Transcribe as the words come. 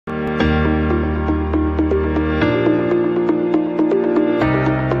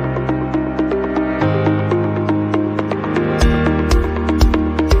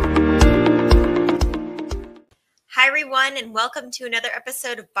welcome to another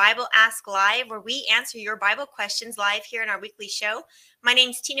episode of Bible Ask Live, where we answer your Bible questions live here in our weekly show. My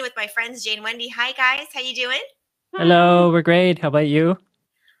name's Tina with my friends Jane and Wendy. Hi, guys. How you doing? Hello, we're great. How about you?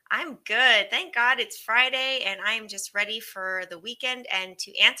 I'm good. Thank God it's Friday, and I am just ready for the weekend and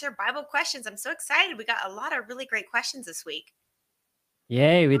to answer Bible questions. I'm so excited. We got a lot of really great questions this week.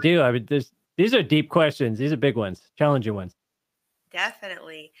 Yay, we do. I mean, these are deep questions. These are big ones, challenging ones.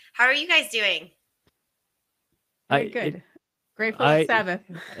 Definitely. How are you guys doing? Very good. Grateful for Sabbath.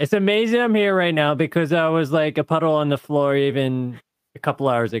 It's amazing I'm here right now because I was like a puddle on the floor even a couple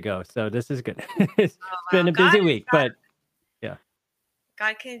hours ago. So this is good. It's been a busy week, but yeah.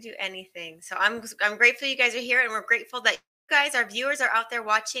 God can do anything. So I'm grateful you guys are here, and we're grateful that you guys, our viewers, are out there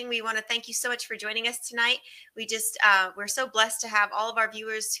watching. We want to thank you so much for joining us tonight. We're so blessed to have all of our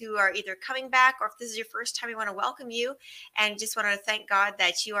viewers who are either coming back, or if this is your first time, we want to welcome you and just want to thank God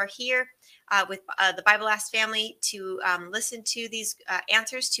that you are here with the Bible Ask family to listen to these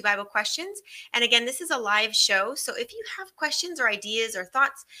answers to Bible questions. And again, this is a live show. So if you have questions or ideas or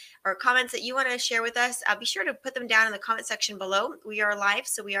thoughts or comments that you want to share with us, be sure to put them down in the comment section below. We are live,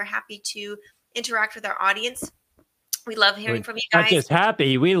 so we are happy to interact with our audience. We love hearing from you guys. Not just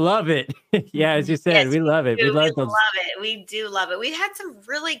happy, we love it. Yeah, as you said, Yes, we love it. We love it. We do love it. We've had some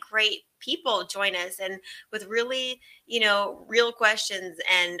really great people join us, and with really, real questions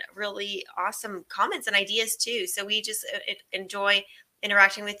and really awesome comments and ideas too. So we just enjoy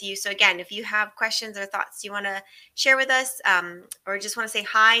interacting with you. So again, if you have questions or thoughts you want to share with us, or just want to say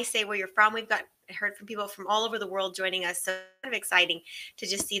hi, say where you're from. We've heard from people from all over the world joining us. So kind of exciting to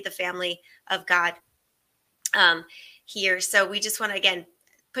just see the family of God here. So we just want to, again,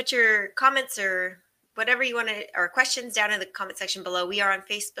 put your comments or whatever you want to, or questions down in the comment section below. We are on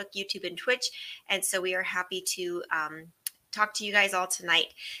Facebook, YouTube, and Twitch. And so we are happy to talk to you guys all tonight.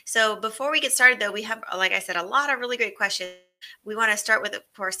 So before we get started, though, we have, like I said, a lot of really great questions. We want to start with, of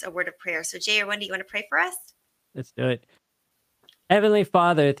course, a word of prayer. So Jay or Wendy, you want to pray for us? Let's do it. Heavenly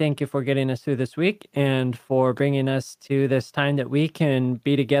Father, thank you for getting us through this week and for bringing us to this time that we can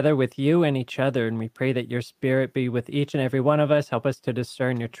be together with you and each other. And we pray that your spirit be with each and every one of us. Help us to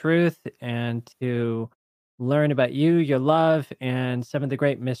discern your truth and to learn about you, your love, and some of the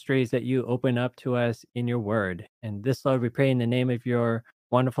great mysteries that you open up to us in your word. And this, Lord, we pray in the name of your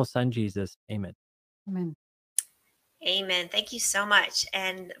wonderful Son, Jesus. Amen. Amen. Amen. Thank you so much.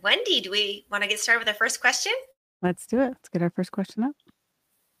 And Wendy, do we want to get started with our first question? Let's do it. Let's get our first question up.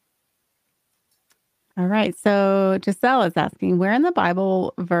 All right. So Giselle is asking, where in the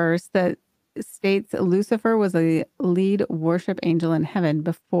Bible verse that states Lucifer was a lead worship angel in heaven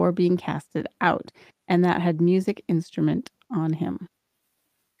before being casted out, and that had music instrument on him?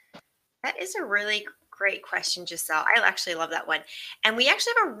 That is a really great question, Giselle. I actually love that one. And we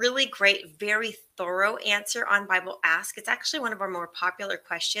actually have a really great, very thorough answer on Bible Ask. It's actually one of our more popular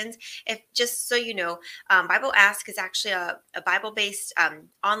questions. If just so you know, Bible Ask is actually a Bible-based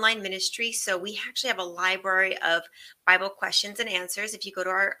online ministry. So we actually have a library of Bible questions and answers. If you go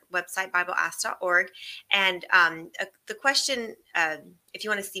to our website, BibleAsk.org, and the question, if you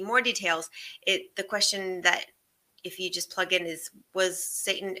want to see more details, the question that if you just plug in is, was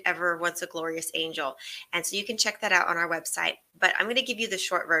Satan ever once a glorious angel? And so you can check that out on our website. But I'm going to give you the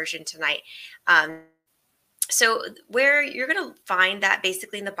short version tonight. So where you're going to find that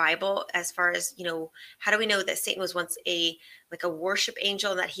basically in the Bible, as far as, how do we know that Satan was once a worship angel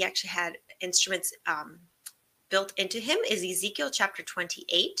and that he actually had instruments built into him, is Ezekiel chapter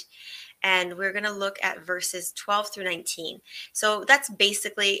 28. And we're going to look at verses 12 through 19. So that's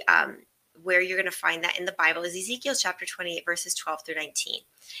basically where you're going to find that in the Bible, is Ezekiel chapter 28, verses 12 through 19.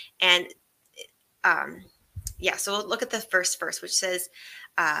 And so we'll look at the first verse, which says,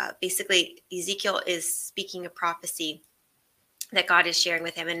 basically, Ezekiel is speaking a prophecy that God is sharing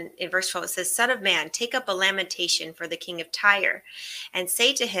with him. And in verse 12, it says, Son of man, take up a lamentation for the king of Tyre and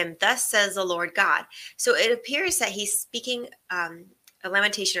say to him, thus says the Lord God. So it appears that he's speaking a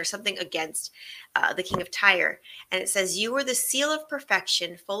lamentation or something against the king of Tyre. And it says, you were the seal of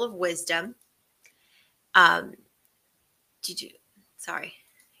perfection, full of wisdom. Your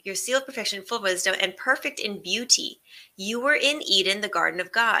seal of perfection, full of wisdom, and perfect in beauty. You were in Eden, the garden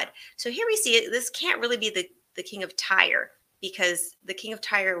of God. So here we see it. This can't really be the king of Tyre, because the king of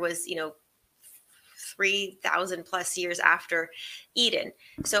Tyre was, 3,000 plus years after Eden.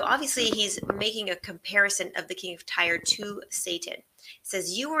 So obviously he's making a comparison of the king of Tyre to Satan. It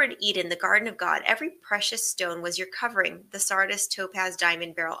says, you were in Eden, the garden of God. Every precious stone was your covering. The sardius, topaz,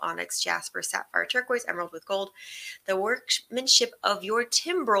 diamond, beryl, onyx, jasper, sapphire, turquoise, emerald with gold. The workmanship of your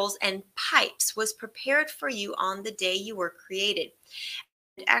timbrels and pipes was prepared for you on the day you were created.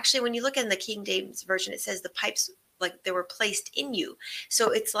 And actually, when you look in the King James Version, it says the pipes like they were placed in you.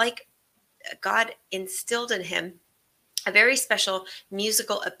 So it's like God instilled in him a very special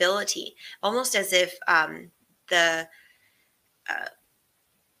musical ability, almost as if the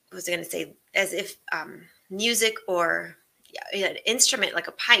what was I going to say? As if music or an instrument like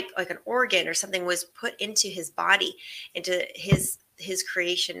a pipe, like an organ or something, was put into his body, into his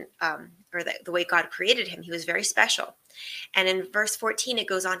creation, or the way God created him. He was very special. And in verse 14, it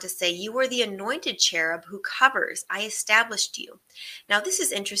goes on to say, "You are the anointed cherub who covers. I established you." Now, this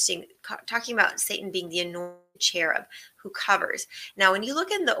is interesting, talking about Satan being the anointed cherub who covers. Now, when you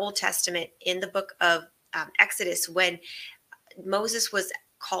look in the Old Testament, in the book of Exodus, when Moses was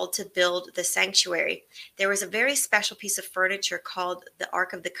called to build the sanctuary, there was a very special piece of furniture called the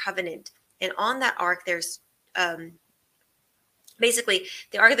Ark of the Covenant. And on that ark, there's basically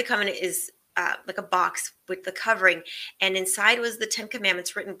the Ark of the Covenant is like a box with the covering, and inside was the 10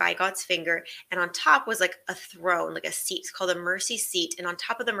 Commandments written by God's finger, and on top was like a throne, like a seat. It's called a mercy seat, and on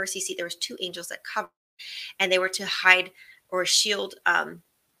top of the mercy seat there was two angels that covered, and they were to hide or shield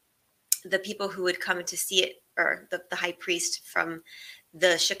the people who would come to see it, or the high priest, from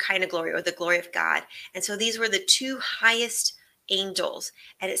the Shekinah glory, or the glory of God. And so these were the two highest angels,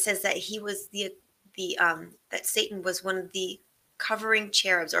 and it says that he was that Satan was one of the covering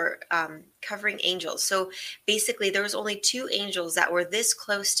cherubs, or covering angels. So basically there was only two angels that were this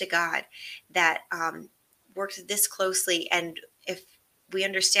close to God, that worked this closely. And if we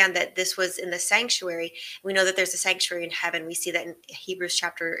understand that this was in the sanctuary, we know that there's a sanctuary in heaven. We see that in Hebrews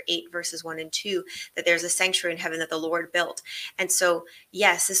chapter 8 verses 1 and 2, that there's a sanctuary in heaven that the Lord built. And so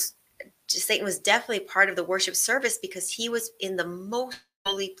yes, Satan was definitely part of the worship service, because he was in the most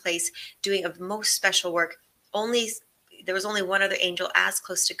holy place doing a most special work. There was only one other angel as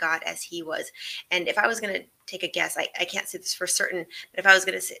close to God as he was. And if I was going to take a guess, I can't say this for certain, but if I was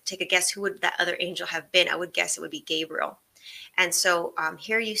going to take a guess, who would that other angel have been? I would guess it would be Gabriel. And so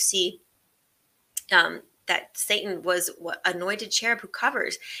here you see that Satan was anointed cherub who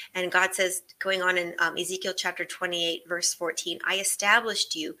covers. And God says, going on in Ezekiel chapter 28, verse 14, "I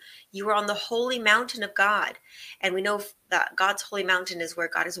established you. You were on the holy mountain of God." And we know that God's holy mountain is where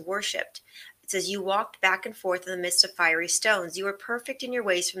God is worshipped. It says, "You walked back and forth in the midst of fiery stones. You were perfect in your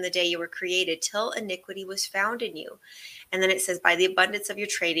ways from the day you were created, till iniquity was found in you." And then it says, "By the abundance of your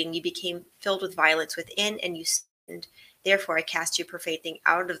trading, you became filled with violence within, and you sinned. Therefore, I cast you profaning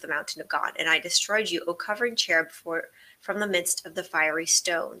out of the mountain of God, and I destroyed you, O covering cherub, from the midst of the fiery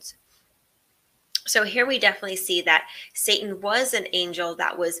stones." So here we definitely see that Satan was an angel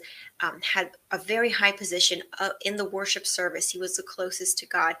that was had a very high position in the worship service. He was the closest to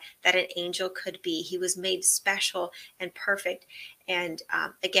God that an angel could be. He was made special and perfect, and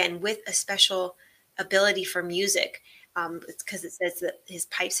again, with a ability for music, because it says that his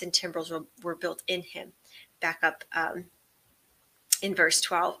pipes and timbrels were built in him. Back up in verse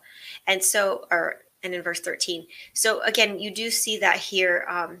 12, and in verse 13. So again, you do see that here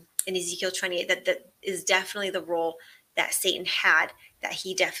in Ezekiel 28, that is definitely the role that Satan had, that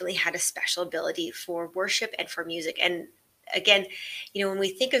he definitely had a special ability for worship and for music. And again, when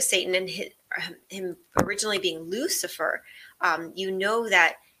we think of Satan and him originally being Lucifer, you know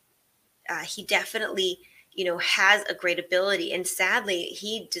that he definitely has a great ability, and sadly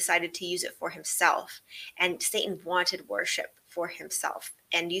he decided to use it for himself, and Satan wanted worship for himself.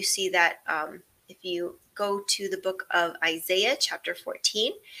 And you see that if you go to the book of Isaiah chapter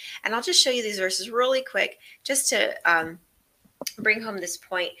 14, and I'll just show you these verses really quick, just to bring home this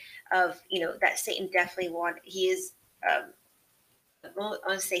point of that Satan definitely I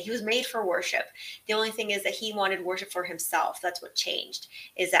want to say he was made for worship. The only thing is that he wanted worship for himself. That's what changed,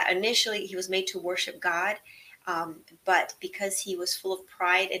 is that initially he was made to worship God, but because he was full of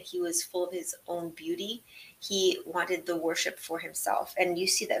pride and he was full of his own beauty, he wanted the worship for himself. And you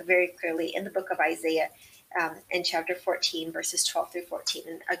see that very clearly in the book of Isaiah in chapter 14, verses 12 through 14.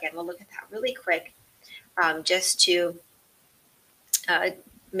 And again, we'll look at that really quick, just to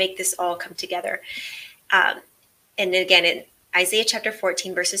make this all come together. And again, in Isaiah chapter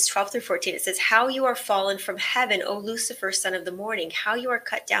 14, verses 12 through 14, it says, "How you are fallen from heaven, O Lucifer, son of the morning, how you are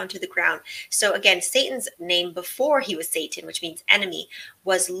cut down to the ground." So again, Satan's name before he was Satan, which means enemy,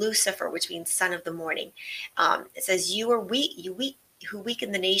 was Lucifer, which means son of the morning. It says, "You are weak, who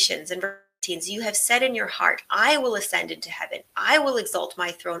weaken the nations." And verse 18, "You have said in your heart, I will ascend into heaven. I will exalt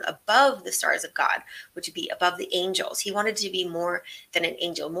my throne above the stars of God," which would be above the angels. He wanted to be more than an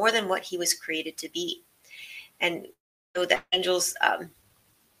angel, more than what he was created to be. And so the angels,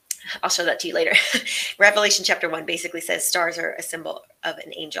 I'll show that to you later. Revelation chapter 1 basically says stars are a symbol of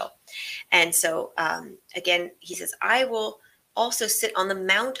an angel. And so again, he says, "I will also sit on the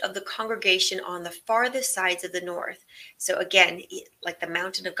mount of the congregation on the farthest sides of the north. So again, like the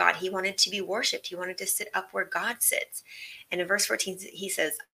mountain of God, he wanted to be worshiped. He wanted to sit up where God sits. And in verse 14, he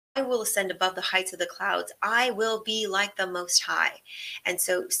says, I will ascend above the heights of the clouds. I will be like the Most High. And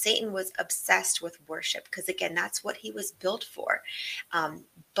so Satan was obsessed with worship because, again, that's what he was built for.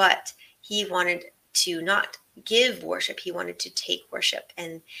 But he wanted to not give worship. He wanted to take worship.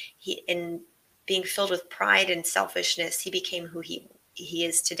 And in being filled with pride and selfishness, he became who he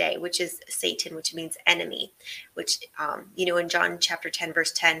is today, which is Satan, which means enemy, which, in John chapter 10,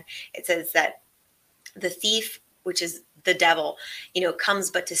 verse 10, it says that the thief, which is the devil,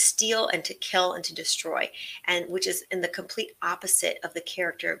 comes but to steal and to kill and to destroy, and which is in the complete opposite of the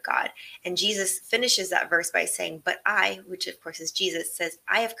character of God. And Jesus finishes that verse by saying, but I, which of course is Jesus, says,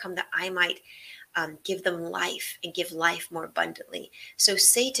 I have come that I might give them life and give life more abundantly. So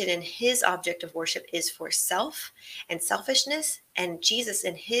Satan in his object of worship is for self and selfishness, and Jesus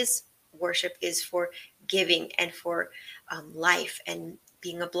in his worship is for giving and for life and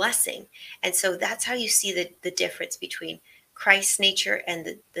being a blessing. And so that's how you see the difference between Christ's nature and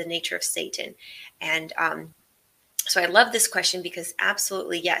the nature of Satan. And so I love this question because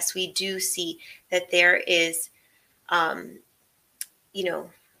absolutely, yes, we do see that there is,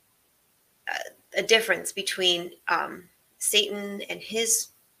 a difference between Satan and his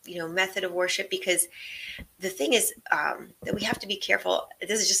method of worship, because the thing is that we have to be careful.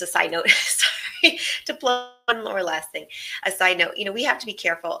 This is just a side note. Sorry to plug one more last thing. A side note, we have to be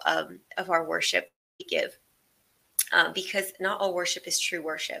careful of our worship we give. Because not all worship is true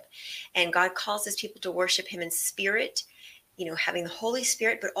worship. And God calls his people to worship him in spirit, having the Holy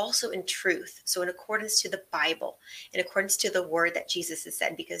Spirit, but also in truth. So in accordance to the Bible, in accordance to the word that Jesus has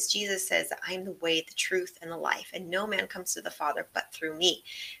said, because Jesus says, I am the way, the truth, and the life, and no man comes to the Father but through me.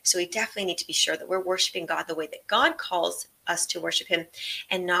 So we definitely need to be sure that we're worshiping God the way that God calls us to worship him,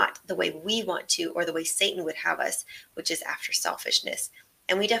 and not the way we want to, or the way Satan would have us, which is after selfishness.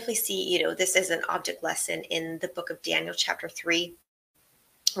 And we definitely see, this as an object lesson in the book of Daniel, chapter 3,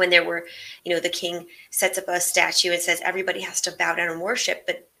 when there were, the king sets up a statue and says everybody has to bow down and worship.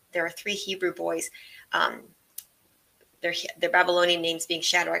 But there are 3 Hebrew boys, their Babylonian names being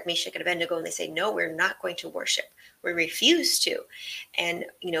Shadrach, Meshach, and Abednego, and they say, no, we're not going to worship. We refuse to. And,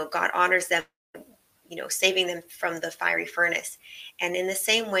 God honors them, saving them from the fiery furnace. And in the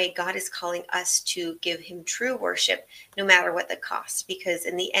same way, God is calling us to give him true worship, no matter what the cost. Because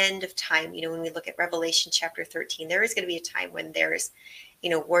in the end of time, when we look at Revelation chapter 13, there is going to be a time when there's,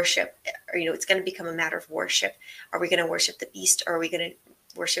 worship, or, it's going to become a matter of worship. Are we going to worship the beast, or are we going to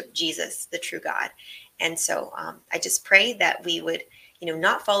worship Jesus, the true God? And so I just pray that we would,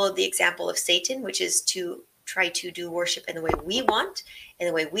 not follow the example of Satan, which is to try to do worship in the way we want, in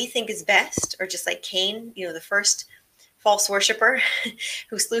the way we think is best, or just like Cain, the first false worshiper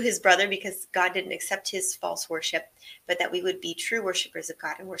who slew his brother because God didn't accept his false worship, but that we would be true worshipers of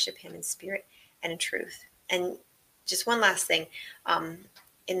God and worship him in spirit and in truth. And just one last thing.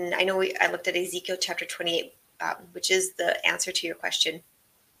 And I know I looked at Ezekiel chapter 28, which is the answer to your question.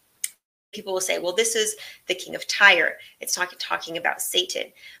 People will say, well, this is the king of Tyre. It's talking about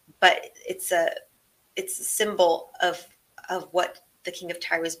Satan, but it's a symbol of what the king of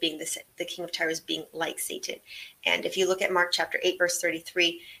Tyre was being. The king of Tyre was being like Satan. And if you look at Mark chapter 8, verse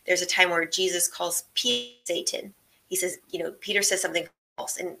 33, there's a time where Jesus calls Peter Satan. He says, Peter says something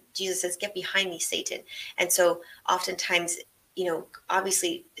false, and Jesus says, get behind me, Satan. And so oftentimes,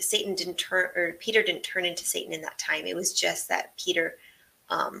 obviously Peter didn't turn into Satan in that time. It was just that Peter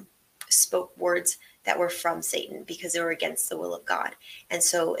spoke words that were from Satan because they were against the will of God. And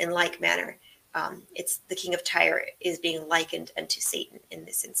so in like manner, it's the king of Tyre is being likened unto Satan in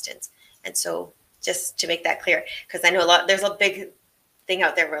this instance. And so just to make that clear, because I know there's a big thing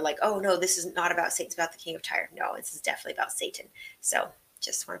out there where like, oh no, this is not about Satan, it's about the king of Tyre. No, this is definitely about Satan. So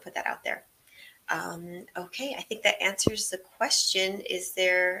just want to put that out there. Okay, I think that answers the question. Is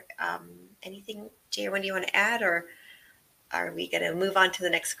there anything, Jay, or when do you want to add, or are we going to move on to the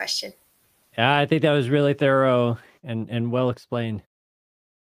next question? Yeah, I think that was really thorough and well explained.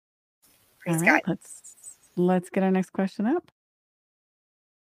 Praise All right, God. let's get our next question up.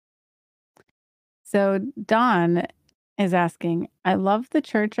 So Don is asking, I love the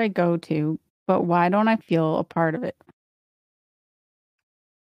church I go to, but why don't I feel a part of it?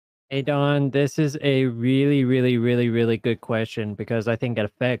 Hey, Don, this is a really, really, really, really good question, because I think it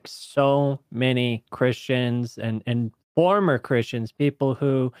affects so many Christians and former Christians, people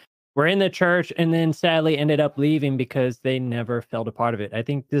who were in the church and then sadly ended up leaving because they never felt a part of it. I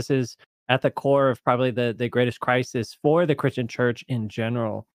think this is at the core of probably the greatest crisis for the Christian church in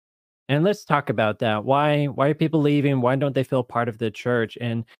general. And let's talk about that. Why are people leaving? Why don't they feel part of the church?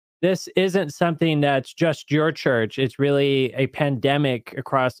 And this isn't something that's just your church. It's really a pandemic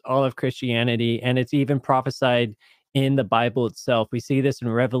across all of Christianity, and it's even prophesied in the Bible itself. We see this in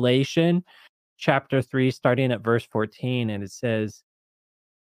Revelation chapter 3, starting at verse 14, and it says,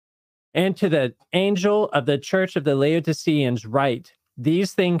 "And to the angel of the church of the Laodiceans write,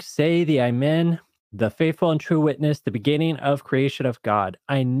 these things say the Amen, the faithful and true witness, the beginning of creation of God.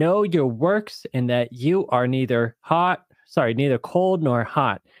 I know your works and that you are neither cold nor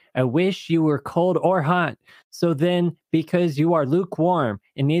hot. I wish you were cold or hot. So then, because you are lukewarm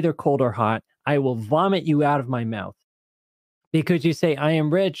and neither cold or hot, I will vomit you out of my mouth. Because you say, I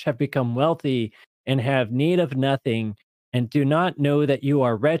am rich, have become wealthy, and have need of nothing, and do not know that you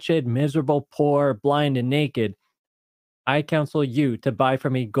are wretched, miserable, poor, blind, and naked. I counsel you to buy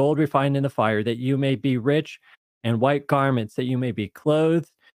from me gold refined in the fire, that you may be rich, and white garments, that you may be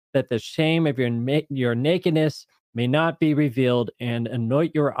clothed, that the shame of your nakedness may not be revealed, and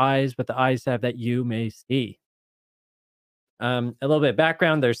anoint your eyes with the eyes salve, that you may see." A little bit of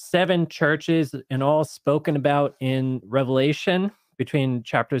background: there's 7 churches in all spoken about in Revelation between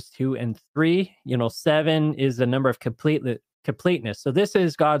chapters 2 and 3. 7 is the number of completeness. So this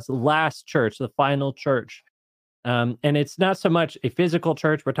is God's last church, the final church. And it's not so much a physical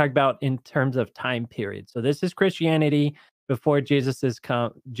church. We're talking about in terms of time period. So this is Christianity before Jesus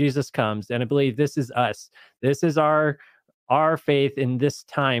comes, and I believe this is us. This is our faith in this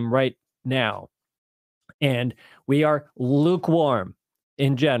time right now, and we are lukewarm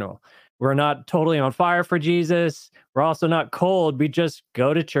in general. We're not totally on fire for Jesus. We're also not cold. We just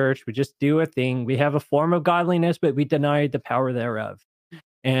go to church. We just do a thing. We have a form of godliness, but we deny the power thereof.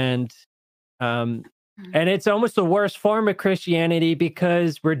 And and it's almost the worst form of Christianity,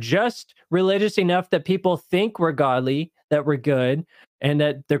 because we're just religious enough that people think we're godly, that we're good, and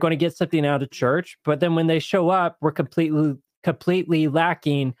that they're going to get something out of church. But then when they show up, we're completely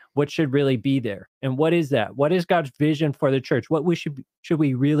lacking what should really be there. And what is that? What is God's vision for the church? What should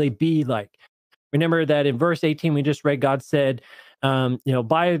we really be like? Remember that in verse 18 we just read, God said,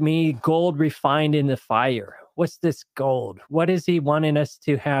 buy me gold refined in the fire. What's this gold? What is he wanting us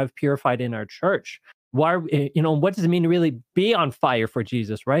to have purified in our church? Why, what does it mean to really be on fire for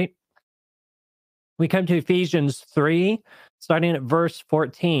Jesus, right? We come to Ephesians 3, starting at verse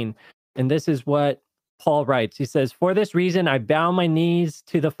 14. And this is what Paul writes. He says, "For this reason, I bow my knees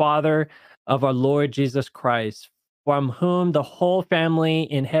to the Father of our Lord Jesus Christ, from whom the whole family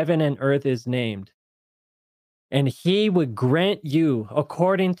in heaven and earth is named. And he would grant you,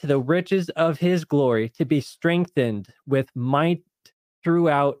 according to the riches of his glory, to be strengthened with might through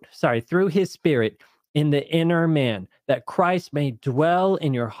his Spirit in the inner man, that Christ may dwell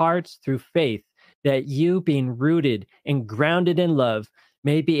in your hearts through faith, that you, being rooted and grounded in love,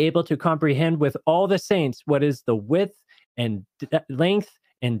 may be able to comprehend with all the saints what is the width and length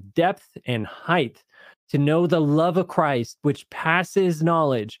and depth and height, to know the love of Christ, which passes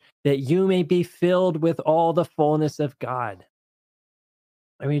knowledge, that you may be filled with all the fullness of God."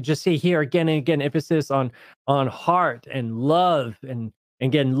 I mean, just see here again and again, emphasis on heart and love, and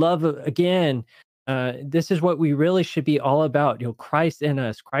again, love again. This is what we really should be all about. Christ in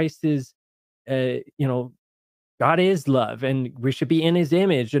us. Christ is, God is love, and we should be in his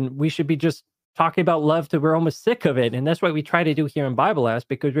image, and we should be just talking about love till we're almost sick of it. And that's what we try to do here in Bible Ask,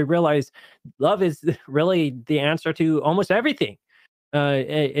 because we realize love is really the answer to almost everything.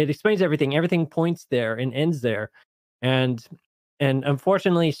 It explains everything. Everything points there and ends there. And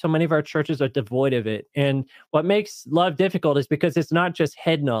unfortunately, so many of our churches are devoid of it. And what makes love difficult is because it's not just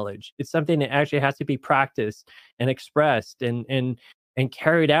head knowledge. It's something that actually has to be practiced and expressed and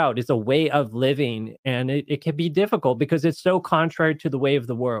carried out. It's a way of living. And it can be difficult because it's so contrary to the way of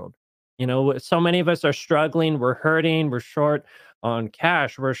the world. So many of us are struggling. We're hurting. We're short on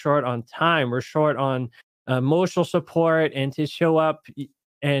cash. We're short on time. We're short on emotional support. And to show up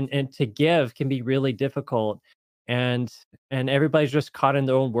and to give can be really difficult. And everybody's just caught in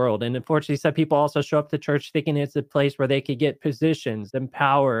their own world. And unfortunately, some people also show up to church thinking it's a place where they could get positions and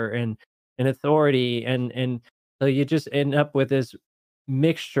power and authority. And so you just end up with this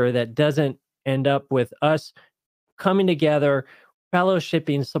mixture that doesn't end up with us coming together,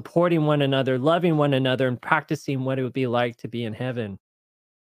 fellowshipping, supporting one another, loving one another, and practicing what it would be like to be in heaven.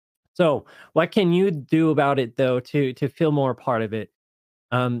 So what can you do about it, though, to feel more a part of it?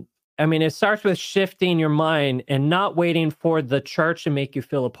 It starts with shifting your mind and not waiting for the church to make you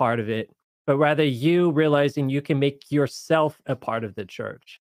feel a part of it, but rather you realizing you can make yourself a part of the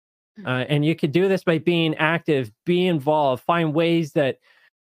church. And you can do this by being active, be involved, find ways that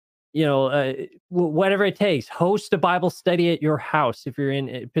whatever it takes. Host a Bible study at your house if you're in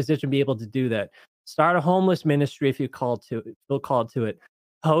a position to be able to do that. Start a homeless ministry if you feel called to it.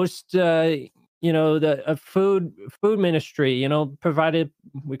 Host, the a food ministry. Provided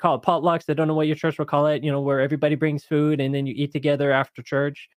we call it potlucks. I don't know what your church will call it. Where everybody brings food and then you eat together after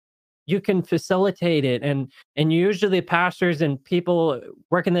church. You can facilitate it, and usually pastors and people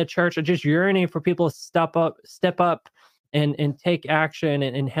working in the church are just yearning for people to step up and take action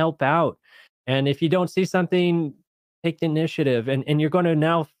and help out. And if you don't see something, take the initiative, and you're going to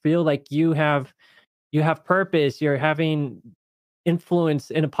now feel like you have purpose. You're having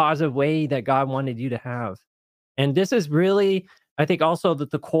influence in a positive way that God wanted you to have. And this is really, I think, also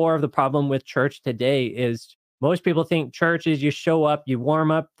that the core of the problem with church today is most people think church is you show up, you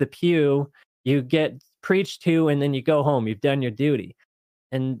warm up the pew, you get preached to, and then you go home. You've done your duty.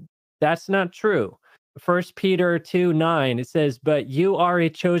 And that's not true. First Peter 2:9, it says, "But you are a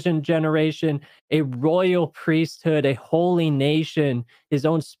chosen generation, a royal priesthood, a holy nation, his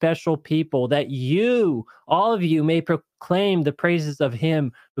own special people, that you, all of you, may proclaim the praises of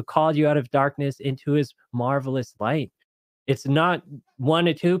him who called you out of darkness into his marvelous light." It's not one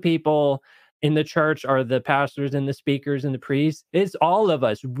or two people in the church are the pastors and the speakers and the priests. It's all of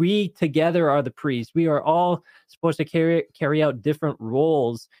us. We together are the priests. We are all supposed to carry out different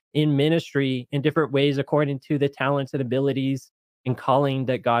roles in ministry in different ways according to the talents and abilities and calling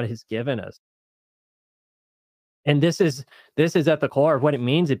that God has given us. And this is at the core of what it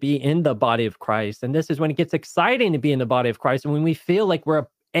means to be in the body of Christ. And this is when it gets exciting to be in the body of Christ and when we feel like we're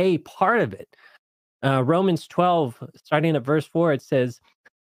a part of it. Romans 12, starting at verse 4, it says,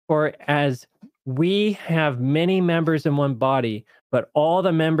 "For as we have many members in one body, but all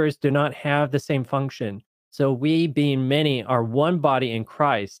the members do not have the same function. So we, being many, are one body in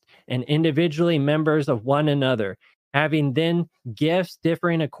Christ, and individually members of one another, having then gifts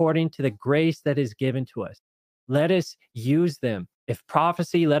differing according to the grace that is given to us. Let us use them. If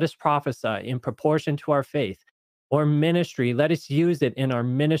prophecy, let us prophesy in proportion to our faith. Or ministry, let us use it in our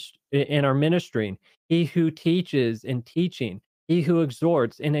ministering. He who teaches in teaching, he who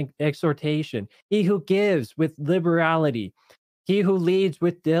exhorts in exhortation, he who gives with liberality, he who leads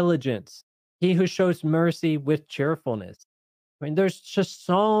with diligence, he who shows mercy with cheerfulness." I mean, there's just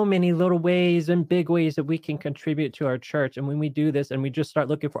so many little ways and big ways that we can contribute to our church. And when we do this and we just start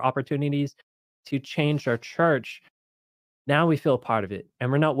looking for opportunities to change our church, now we feel part of it.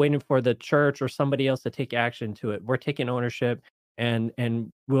 And we're not waiting for the church or somebody else to take action to it. We're taking ownership, and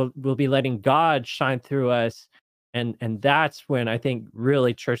we'll be letting God shine through us. And that's when I think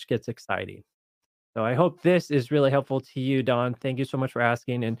really church gets exciting. So I hope this is really helpful to you, Don. Thank you so much for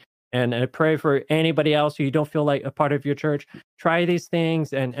asking. And I pray for anybody else who you don't feel like a part of your church. Try these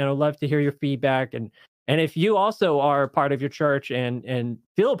things, and I'd love to hear your feedback. And if you also are a part of your church and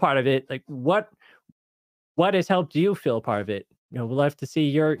feel a part of it, like what has helped you feel a part of it? We'd love to see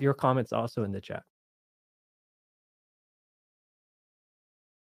your comments also in the chat.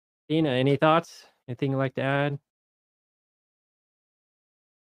 Tina, any thoughts? Anything you'd like to add?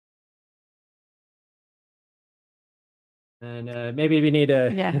 And maybe we need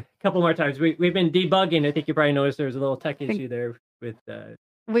a Yeah. couple more times. We've been debugging. I think you probably noticed there's a little tech issue there with.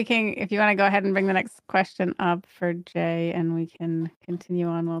 We can, if you want to go ahead and bring the next question up for Jay, and we can continue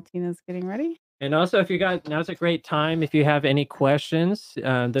on while Tina's getting ready. And also, if you got, now's a great time. If you have any questions,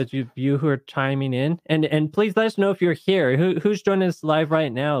 those of you who are chiming in, and please let us know if you're here. Who's joining us live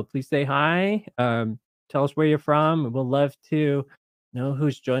right now? Please say hi. Tell us where you're from. We'll love to know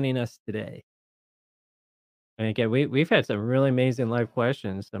who's joining us today. And again, we've had some really amazing live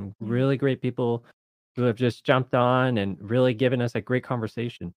questions. Some really great people who have just jumped on and really given us a great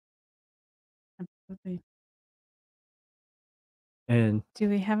conversation. Absolutely. And Do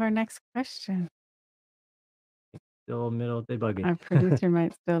we have our next question? still middle debugging. Our producer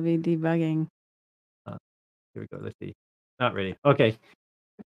might still be debugging. Here we go. Let's see. Not ready. Okay.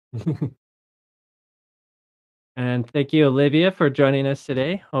 And thank you, Olivia, for joining us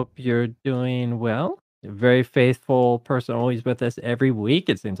today. Hope you're doing well. A very faithful person, always with us every week,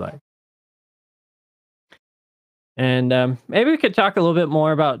 it seems like. And maybe we could talk a little bit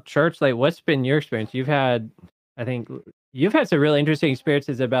more about church. Like, what's been your experience? I think you've had some really interesting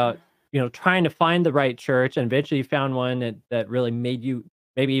experiences about, trying to find the right church, and eventually you found one that really made you,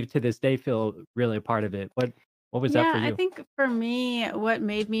 maybe even to this day, feel really a part of it. What was that for I you? think for me, what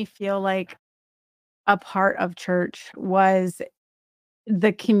made me feel like a part of church was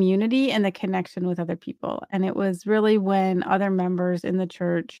the community and the connection with other people. And it was really when other members in the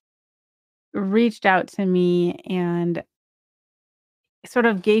church reached out to me and sort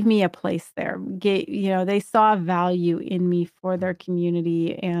of gave me a place there. They saw value in me for their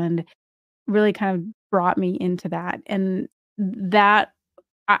community and really kind of brought me into that. And that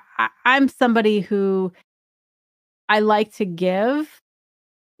I'm somebody who I like to give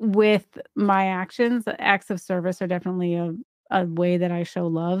with my actions. Acts of service are definitely a way that I show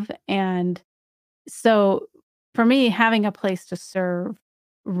love. And so for me, having a place to serve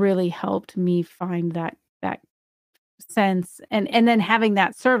really helped me find that sense, and then having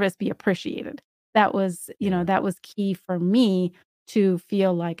that service be appreciated. That was, that was key for me to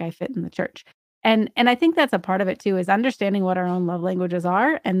feel like I fit in the church. And I think that's a part of it too, is understanding what our own love languages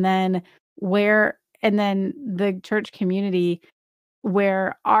are, and then the church community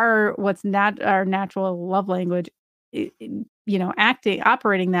where what's not our natural love language,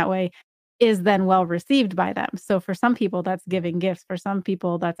 operating that way is then well received by them. So for some people that's giving gifts, for some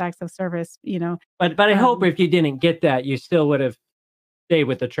people that's acts of service. But I hope if you didn't get that, you still would have stayed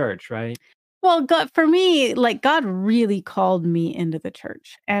with the church, right? Well, God, for me, like, God really called me into the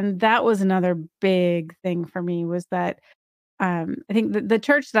church. And that was another big thing for me, was that I think the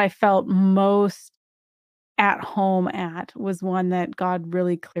church that I felt most at home at was one that God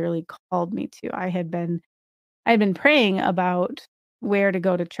really clearly called me to. I had been praying about where to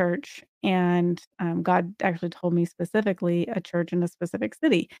go to church, and God actually told me specifically a church in a specific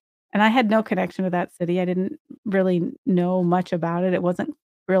city. And I had no connection to that city. I didn't really know much about it. It wasn't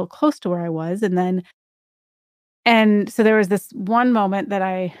real close to where I was. And so there was this one moment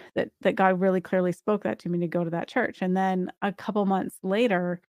that God really clearly spoke that to me, to go to that church. And then a couple months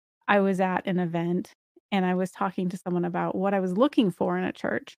later, I was at an event and I was talking to someone about what I was looking for in a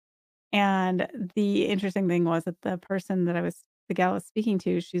church. And the interesting thing was that the gal I was speaking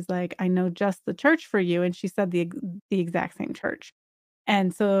to, she's like, "I know just the church for you." And she said the exact same church.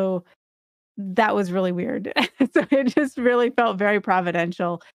 And so that was really weird. So it just really felt very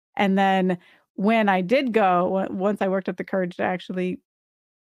providential. And then when I did go, once I worked up the courage to actually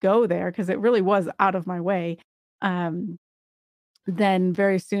go there, because it really was out of my way, um, then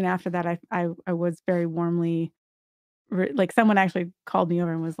very soon after that, I was very warmly, like, someone actually called me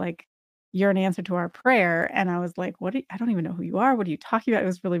over and was like, "You're an answer to our prayer." And I was like, I don't even know who you are. What are you talking about?" It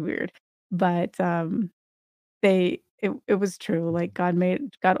was really weird. But it was true. Like,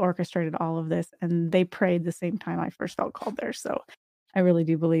 God orchestrated all of this, and they prayed the same time I first felt called there. So I really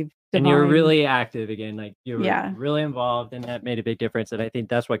do believe And you were divine. really active again, like you were Yeah. really involved, and that made a big difference. And I think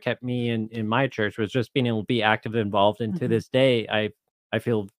that's what kept me in my church, was just being able to be active and involved. And to Mhm. this day, I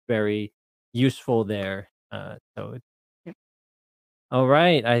feel very useful there. Yep. All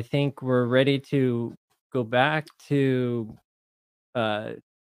right, I think we're ready to go back uh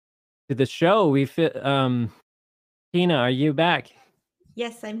to the show. Tina, are you back?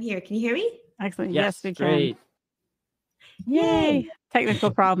 Yes, I'm here. Can you hear me? Excellent. Yes, Yes, we can. great. Yay. Yay.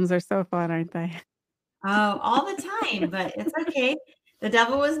 Technical problems are so fun, aren't they? Oh, all the time, but it's okay. The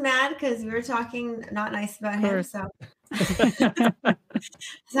devil was mad because we were talking not nice about Of him. course. So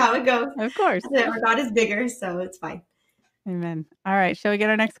that's how it goes. Of course. Our God is bigger, so it's fine. Amen. All right. Shall we get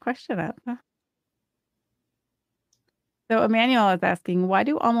our next question up? So Emmanuel is asking, why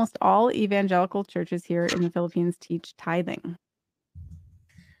do almost all evangelical churches here in the Philippines teach tithing?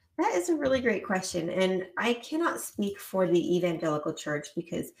 That is a really great question. And I cannot speak for the evangelical church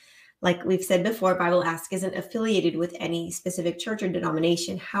because, like we've said before, Bible Ask isn't affiliated with any specific church or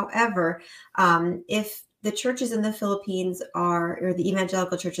denomination. However, if the churches in the Philippines or the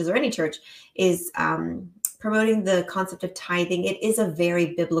evangelical churches or any church is promoting the concept of tithing, it is a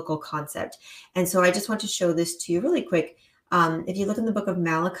very biblical concept. And so I just want to show this to you really quick. If you look in the book of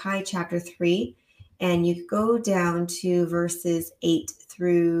Malachi, chapter 3, and you go down to verses 8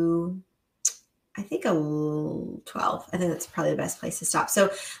 through, I think, 12. I think that's probably the best place to stop.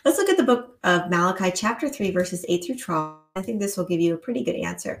 So let's look at the book of Malachi, chapter 3, verses 8 through 12. I think this will give you a pretty good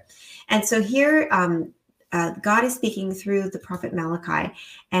answer. And so here, God is speaking through the prophet Malachi.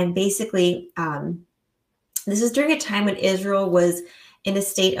 And basically, this is during a time when Israel was in a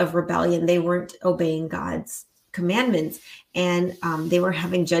state of rebellion. They weren't obeying God's commandments, and they were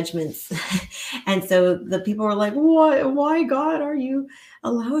having judgments. And so the people were like, why, God, are you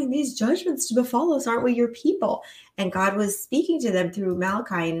allowing these judgments to befall us? Aren't we your people? And God was speaking to them through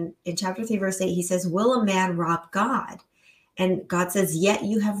Malachi. In chapter 3, verse 8, he says, will a man rob God? And God says, yet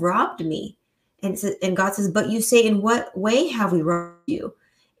you have robbed me. And God says, but you say, in what way have we robbed you?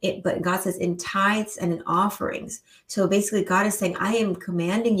 But God says, in tithes and in offerings. So basically, God is saying, I am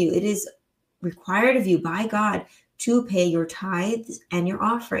commanding you. It is required of you by God to pay your tithes and your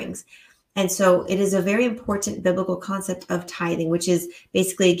offerings. And so it is a very important biblical concept of tithing, which is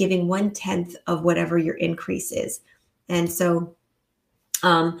basically giving 1/10 of whatever your increase is. And so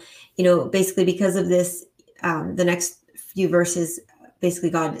um, basically because of this, the next few verses,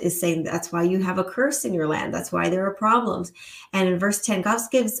 basically God is saying that's why you have a curse in your land. That's why there are problems. And in verse 10, God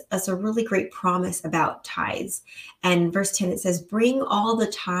gives us a really great promise about tithes. And in verse 10, it says, bring all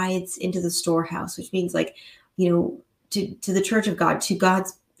the tithes into the storehouse, which means like, to the church of God, to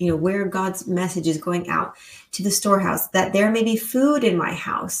God's, where God's message is going out, to the storehouse, that there may be food in my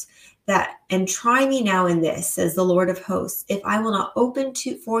house. And try me now in this, says the Lord of hosts, if I will not open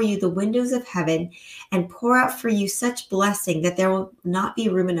for you the windows of heaven and pour out for you such blessing that there will not be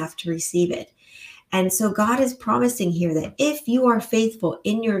room enough to receive it. And so God is promising here that if you are faithful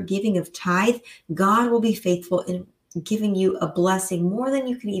in your giving of tithe, God will be faithful in giving you a blessing more than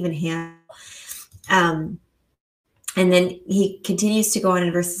you can even handle. And then he continues to go on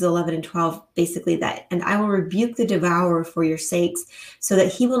in verses 11 and 12, basically that, and I will rebuke the devourer for your sakes, so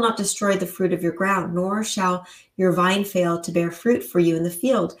that he will not destroy the fruit of your ground, nor shall your vine fail to bear fruit for you in the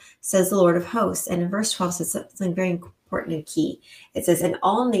field, says the Lord of hosts. And in verse 12 says something very important and key. It says, and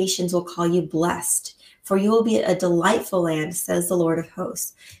all nations will call you blessed, for you will be a delightful land, says the Lord of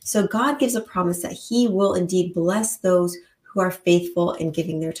hosts. So God gives a promise that he will indeed bless those who are faithful in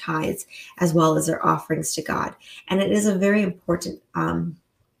giving their tithes as well as their offerings to God. And it is a very important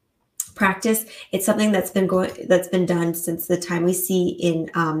practice. It's something that's been done since the time we see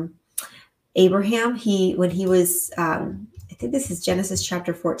in Abraham. When he was, I think this is Genesis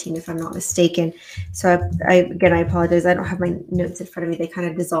chapter 14, if I'm not mistaken. So I apologize. I don't have my notes in front of me. They kind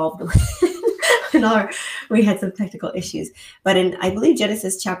of dissolved when we had some technical issues. But in, I believe,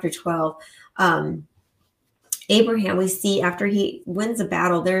 Genesis chapter 12, Abraham, we see after he wins a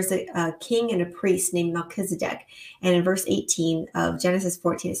battle, there's a king and a priest named Melchizedek. And in verse 18 of Genesis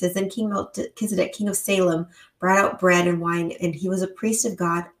 14, it says, then King Melchizedek, king of Salem, brought out bread and wine, and he was a priest of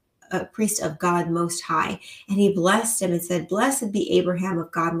God Most High. And he blessed him and said, blessed be Abraham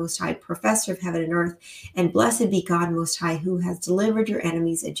of God Most High, professor of heaven and earth, and blessed be God Most High, who has delivered your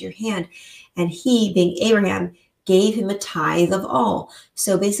enemies into your hand. And he, being Abraham, gave him a tithe of all.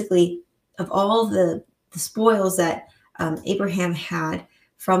 So basically, of all the spoils that Abraham had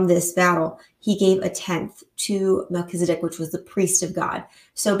from this battle, he gave a tenth to Melchizedek, which was the priest of God.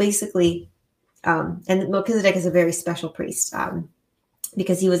 So basically, and Melchizedek is a very special priest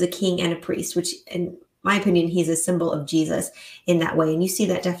because he was a king and a priest, which in my opinion, he's a symbol of Jesus in that way. And you see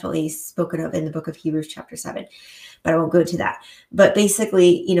that definitely spoken of in the book of Hebrews chapter 7, but I won't go into that. But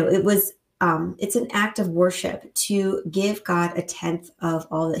basically, it's an act of worship to give God a tenth of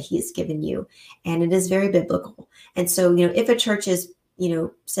all that he has given you. And it is very biblical. And so, if a church is,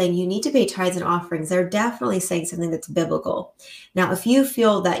 saying you need to pay tithes and offerings, they're definitely saying something that's biblical. Now, if you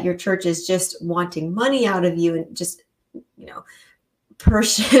feel that your church is just wanting money out of you and just,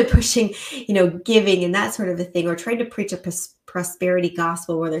 pushing, giving and that sort of a thing, or trying to preach a prosperity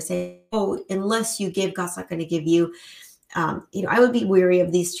gospel where they're saying, oh, unless you give, God's not going to give you. I would be weary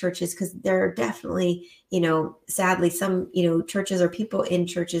of these churches because there are definitely, sadly, some, churches or people in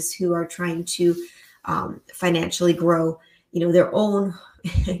churches who are trying to financially grow, their own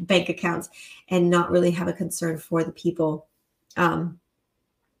bank accounts and not really have a concern for the people.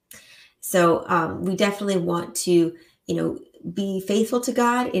 So we definitely want to, be faithful to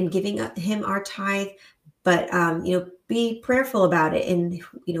God in giving him our tithe, but, be prayerful about it and,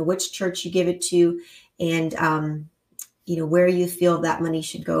 which church you give it to and, where you feel that money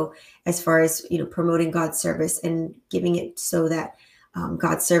should go as far as, promoting God's service and giving it so that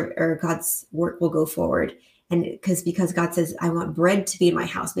God's work will go forward. And because God says, I want bread to be in my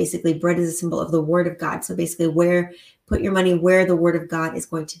house. Basically, bread is a symbol of the word of God. So basically put your money where the word of God is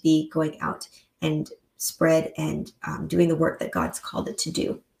going to be going out and spread and doing the work that God's called it to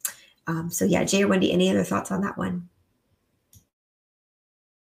do. So yeah, Jay or Wendy, any other thoughts on that one?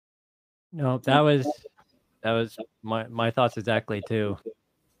 No, that was my thoughts exactly too.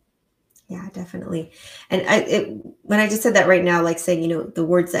 Yeah, definitely. And when I just said that right now, like saying, the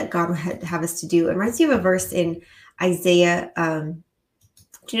words that God would have us to do, it reminds me of a verse in Isaiah. Do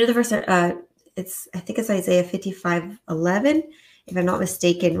you know the verse? I think it's Isaiah 55:11, if I'm not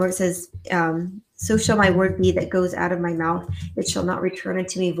mistaken, where it says, so shall my word be that goes out of my mouth. It shall not return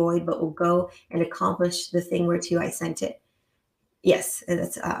unto me void, but will go and accomplish the thing whereto I sent it. Yes, and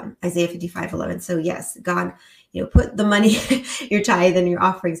that's Isaiah 55:11. So yes, God, put the money, your tithe and your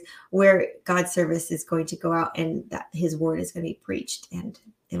offerings where God's service is going to go out and that his word is going to be preached and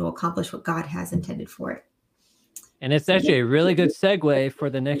it will accomplish what God has intended for it. And it's actually a really good segue for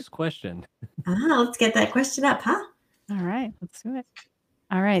the next question. Let's get that question up, huh? All right, let's do it.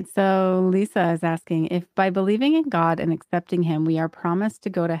 All right, so Lisa is asking, if by believing in God and accepting him, we are promised to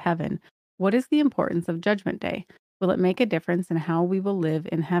go to heaven, what is the importance of Judgment Day? Will it make a difference in how we will live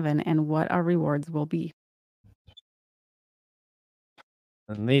in heaven and what our rewards will be?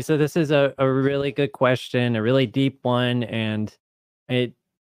 And Lisa, this is a really good question, a really deep one, and it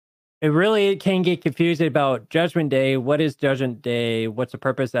it really can get confused about Judgment Day. What is Judgment Day? What's the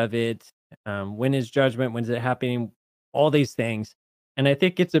purpose of it? When is judgment? When's it happening? All these things. And I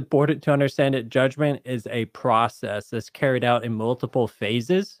think it's important to understand that judgment is a process that's carried out in multiple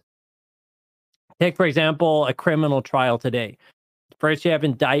phases. Take, for example, a criminal trial today. First, you have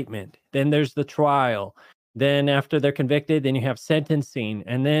indictment, then there's the trial. Then, after they're convicted, then you have sentencing.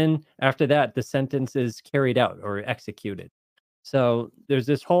 And then, after that, the sentence is carried out or executed. So there's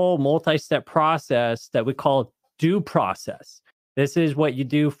this whole multi-step process that we call due process. This is what you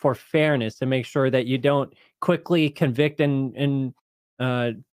do for fairness to make sure that you don't quickly convict and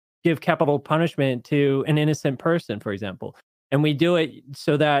uh, give capital punishment to an innocent person, for example. And we do it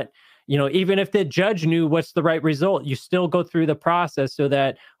so that, even if the judge knew what's the right result, you still go through the process so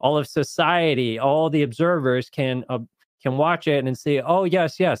that all of society, all the observers can watch it and say, oh,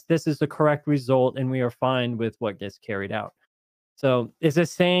 yes, this is the correct result, and we are fine with what gets carried out. So it's the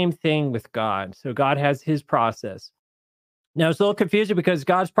same thing with God. So God has his process. Now it's a little confusing because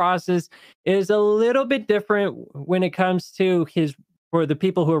God's process is a little bit different when it comes to his for the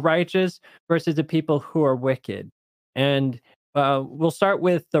people who are righteous versus the people who are wicked. And we'll start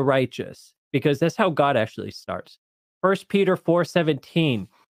with the righteous because that's how God actually starts. First Peter 4:17,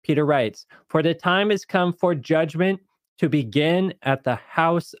 Peter writes, "For the time has come for judgment to begin at the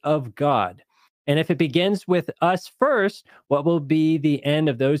house of God. And if it begins with us first, what will be the end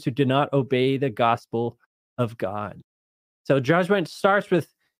of those who do not obey the gospel of God?" So judgment starts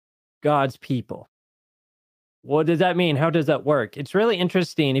with God's people. What does that mean? How does that work? It's really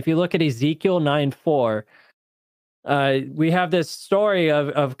interesting. If you look at Ezekiel 9:4, we have this story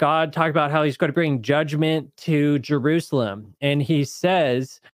of God talking about how he's going to bring judgment to Jerusalem. And he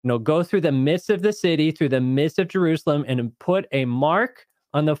says, go through the midst of the city, through the midst of Jerusalem, and put a mark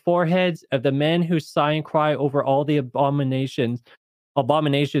on the foreheads of the men who sigh and cry over all the abominations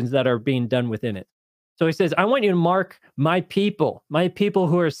that are being done within it. So he says, I want you to mark my people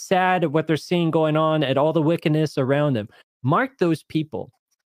who are sad at what they're seeing going on, at all the wickedness around them. Mark those people.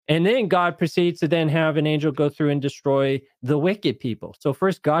 And then God proceeds to then have an angel go through and destroy the wicked people. So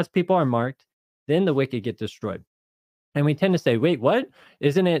first God's people are marked, then the wicked get destroyed. And we tend to say, wait, what?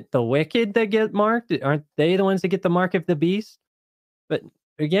 Isn't it the wicked that get marked? Aren't they the ones that get the mark of the beast? But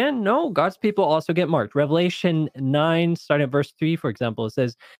again, no, God's people also get marked. Revelation 9, starting at verse 3, for example, it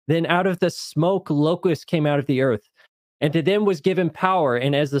says, "Then out of the smoke locusts came out of the earth, and to them was given power,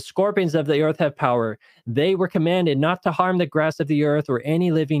 and as the scorpions of the earth have power, they were commanded not to harm the grass of the earth or any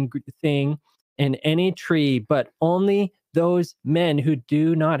living thing and any tree, but only those men who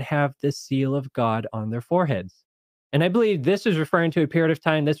do not have the seal of God on their foreheads." And I believe this is referring to a period of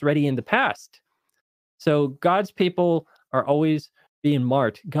time that's already in the past. So God's people are always being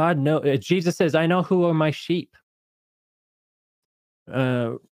marked. Jesus says, "I know who are my sheep."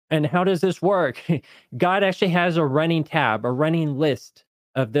 And how does this work? God actually has a running tab, a running list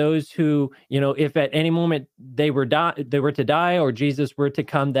of those who, if at any moment they were to die, or Jesus were to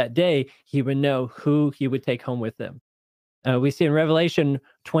come that day, he would know who he would take home with them. We see in Revelation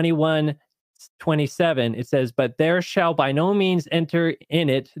 21:27, it says, "But there shall by no means enter in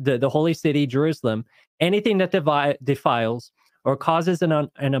it, the holy city, Jerusalem, anything that defiles or causes an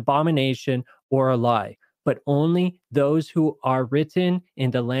abomination or a lie, but only those who are written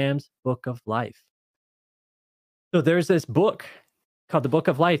in the Lamb's book of life." So there's this book called the Book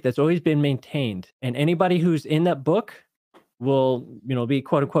of Life that's always been maintained. And anybody who's in that book will, be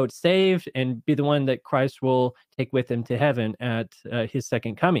quote unquote saved and be the one that Christ will take with him to heaven at his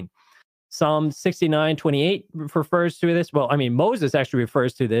second coming. Psalm 69:28 refers to this. Well, I mean, Moses actually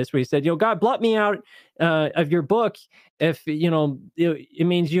refers to this, where he said, God, blot me out of your book if, it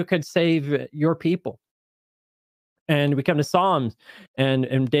means you could save your people. And we come to Psalms,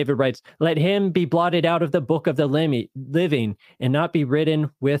 and David writes, "Let him be blotted out of the book of the living and not be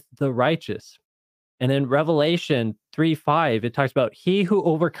written with the righteous." And then Revelation 3:5, it talks about, "He who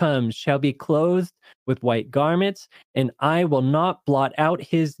overcomes shall be clothed with white garments, and I will not blot out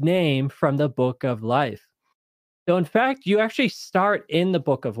his name from the book of life." So in fact, you actually start in the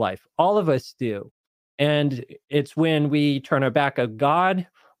book of life. All of us do. And it's when we turn our back on God,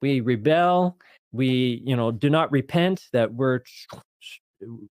 we rebel, we, do not repent, that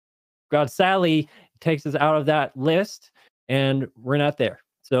God sadly takes us out of that list, and we're not there.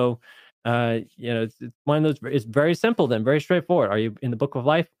 So it's one of those. It's very simple, then very straightforward. Are you in the book of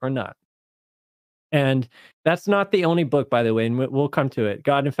life or not? And that's not the only book, by the way, and we'll come to it.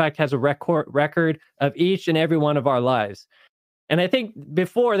 God, in fact, has a record of each and every one of our lives. And I think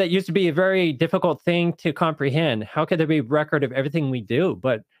before that used to be a very difficult thing to comprehend. How could there be record of everything we do?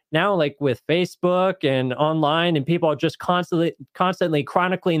 But now, like with Facebook and online, and people are just constantly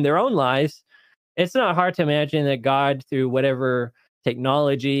chronicling their own lives, it's not hard to imagine that God, through whatever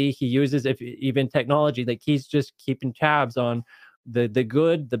technology he uses, if even technology, like he's just keeping tabs on the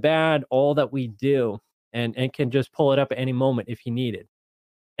good, the bad, all that we do, and can just pull it up at any moment if he needed.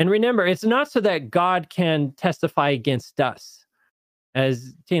 And remember, it's not so that God can testify against us.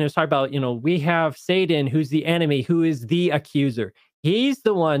 As Tina was talking about, we have Satan, who's the enemy, who is the accuser. He's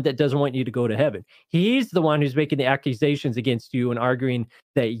the one that doesn't want you to go to heaven. He's the one who's making the accusations against you and arguing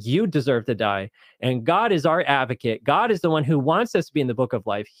that you deserve to die. And God is our advocate. God is the one who wants us to be in the book of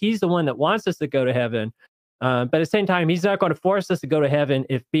life. He's the one that wants us to go to heaven. But at the same time, he's not going to force us to go to heaven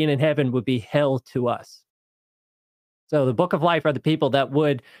if being in heaven would be hell to us. So the book of life are the people that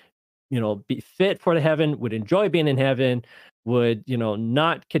would, be fit for the heaven, would enjoy being in heaven, would,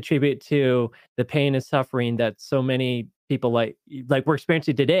 not contribute to the pain and suffering that so many people like we're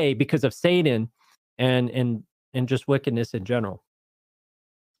experiencing today because of Satan and just wickedness in general.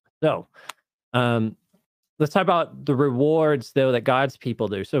 So let's talk about the rewards, though, that God's people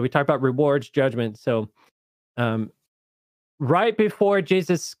do. So we talk about rewards, judgment. So right before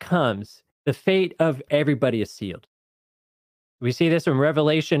Jesus comes, the fate of everybody is sealed. We see this in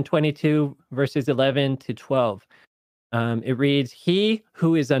Revelation 22, verses 11 to 12. It reads, "He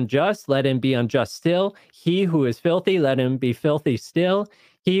who is unjust, let him be unjust still. He who is filthy, let him be filthy still.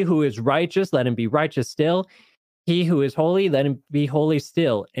 He who is righteous, let him be righteous still. He who is holy, let him be holy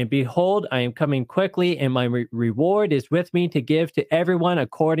still. And behold, I am coming quickly, and my reward is with me to give to everyone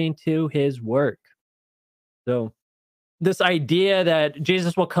according to his work." So this idea that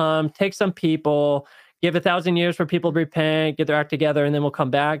Jesus will come, take some people, give 1,000 years for people to repent, get their act together, and then we'll come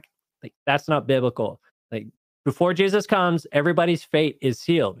back, like that's not biblical. Like before Jesus comes, everybody's fate is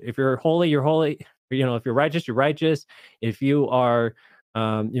sealed. If you're holy, you're holy. If you're righteous, you're righteous. If you are,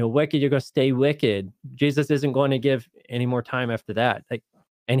 wicked, you're going to stay wicked. Jesus isn't going to give any more time after that.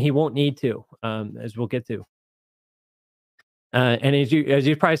 And he won't need to, as we'll get to. And as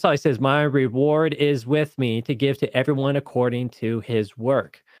you probably saw, he says, "My reward is with me to give to everyone according to his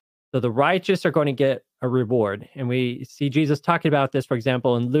work." So the righteous are going to get a reward. And we see Jesus talking about this, for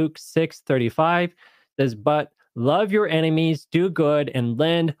example, in Luke 6:35, says, "But love your enemies, do good, and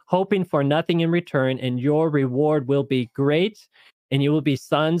lend, hoping for nothing in return, and your reward will be great, and you will be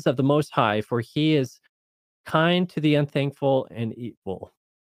sons of the Most High, for he is kind to the unthankful and evil."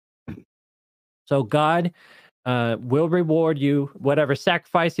 So God will reward you. Whatever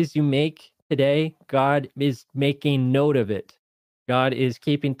sacrifices you make today, God is making note of it. God is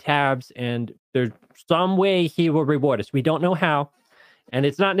keeping tabs, and there's some way he will reward us. We don't know how. And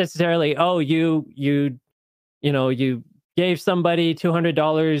it's not necessarily, oh, you gave somebody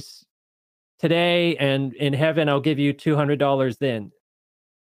 $200 today, and in heaven, I'll give you $200 then.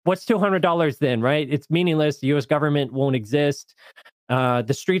 What's $200 then, right? It's meaningless. The U.S. government won't exist.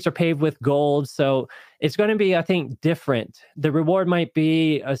 The streets are paved with gold. So it's going to be, I think, different. The reward might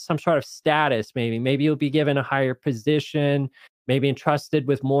be some sort of status, maybe. Maybe you'll be given a higher position, maybe entrusted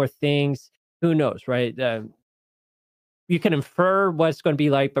with more things. Who knows, right? You can infer what it's going to be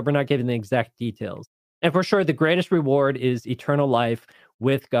like, but we're not giving the exact details. And for sure, the greatest reward is eternal life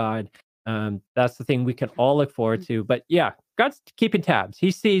with God. That's the thing we can all look forward to. But yeah, God's keeping tabs.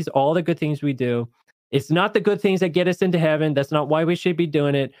 He sees all the good things we do. It's not the good things that get us into heaven. That's not why we should be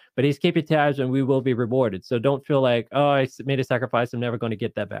doing it, but he's keeping tabs and we will be rewarded. So don't feel like, oh, I made a sacrifice, I'm never going to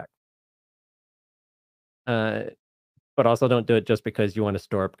get that back. But also don't do it just because you want to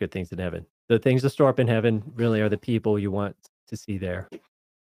store up good things in heaven. The things to store up in heaven really are the people you want to see there.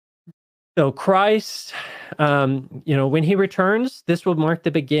 So Christ, when he returns, this will mark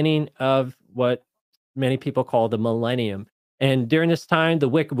the beginning of what many people call the millennium. And during this time, the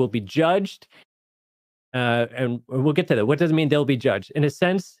wicked will be judged. And we'll get to that. What does it mean they'll be judged? In a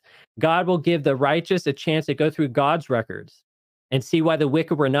sense, God will give the righteous a chance to go through God's records and see why the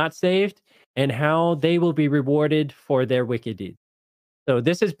wicked were not saved and how they will be rewarded for their wicked deeds.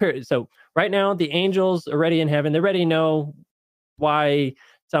 So right now, the angels already in heaven, they already know why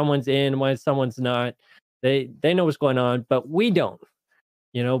someone's in, why someone's not. They know what's going on, but we don't.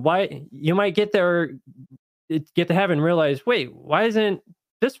 Why you might get to heaven and realize, wait, why isn't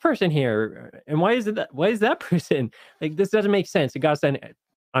this person here? And why is that person? Like, this doesn't make sense. And God's saying,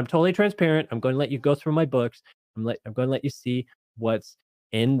 I'm totally transparent. I'm going to let you go through my books. I'm going to let you see what's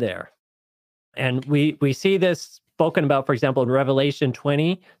in there. And we see this spoken about, for example, in Revelation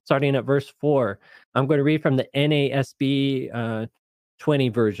 20, starting at verse 4. I'm going to read from the NASB 20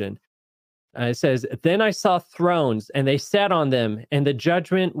 version. It says, "Then I saw thrones, and they sat on them, and the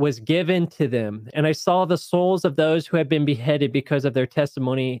judgment was given to them. And I saw the souls of those who had been beheaded because of their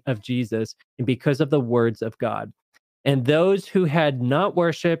testimony of Jesus and because of the words of God. And those who had not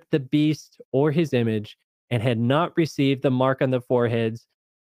worshipped the beast or his image, and had not received the mark on their foreheads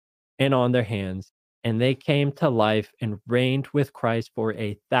and on their hands. And they came to life and reigned with Christ for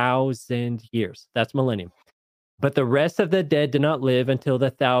 1,000 years." That's millennium. "But the rest of the dead did not live until the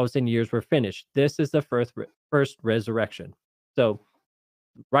 1,000 years were finished. This is the first resurrection." So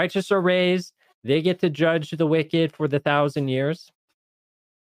righteous are raised. They get to judge the wicked for the 1,000 years.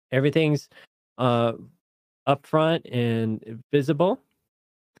 Everything's up front and visible.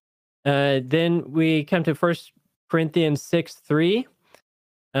 Then we come to 1 Corinthians 6:3.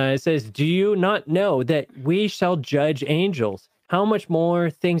 It says, "Do you not know that we shall judge angels? How much more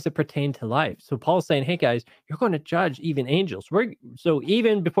things that pertain to life?" So Paul's saying, hey guys, you're going to judge even angels. So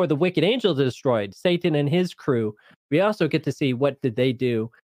even before the wicked angels are destroyed, Satan and his crew, we also get to see what did they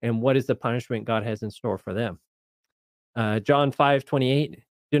do and what is the punishment God has in store for them. John 5:28,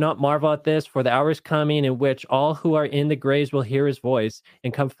 "Do not marvel at this, for the hour is coming in which all who are in the graves will hear his voice,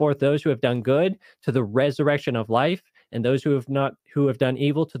 and come forth those who have done good to the resurrection of life, and those who have done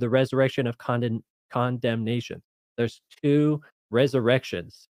evil to the resurrection of condemnation." There's two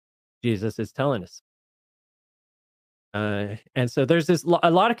resurrections Jesus is telling us. And so there's a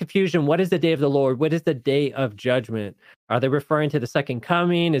lot of confusion. What is the day of the Lord? What is the day of judgment? Are they referring to the second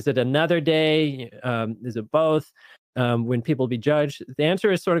coming? Is it another day? Is it both? When people be judged? The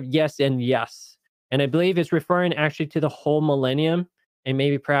answer is sort of yes and yes. And I believe it's referring actually to the whole millennium, and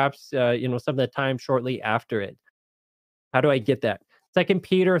maybe perhaps some of the time shortly after it. How do I get that? 2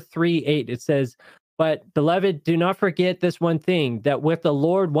 Peter 3:8, it says, "But beloved, do not forget this one thing, that with the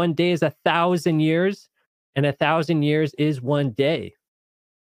Lord 1 day is 1,000 years, and 1,000 years is 1 day."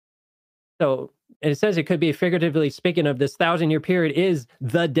 So it says it could be figuratively speaking of this 1,000-year period is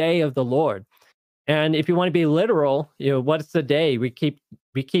the day of the Lord. And if you want to be literal, what's the day? We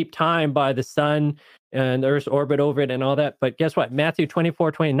keep time by the sun and the Earth's orbit over it and all that. But guess what? Matthew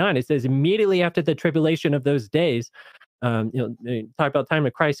 24:29, it says, "Immediately after the tribulation of those days," talk about time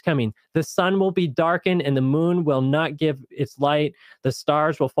of Christ coming, "the sun will be darkened and the moon will not give its light. The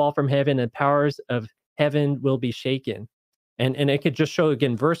stars will fall from heaven and powers of heaven will be shaken." And it could just show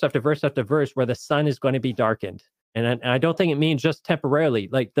again, verse after verse after verse, where the sun is going to be darkened. And I don't think it means just temporarily.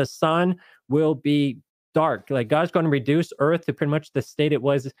 Like the sun will be dark. Like God's going to reduce Earth to pretty much the state it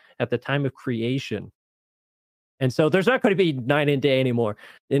was at the time of creation. And so there's not going to be night and day anymore.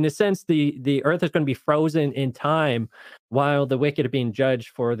 In a sense, the Earth is going to be frozen in time while the wicked are being judged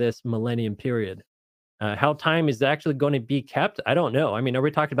for this millennium period. How time is actually going to be kept, I don't know. I mean, are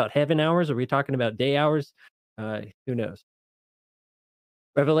we talking about heaven hours? Are we talking about day hours? Who knows?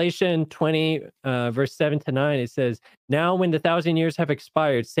 Revelation 20, verse 7-9, it says, "Now when the 1,000 years have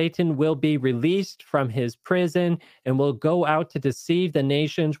expired, Satan will be released from his prison and will go out to deceive the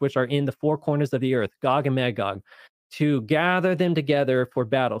nations which are in the four corners of the earth, Gog and Magog, to gather them together for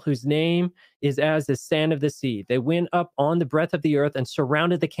battle, whose name is as the sand of the sea. They went up on the breadth of the earth and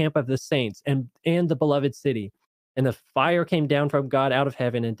surrounded the camp of the saints and the beloved city. And the fire came down from God out of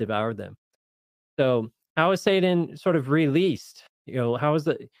heaven and devoured them." So how is Satan sort of released? How is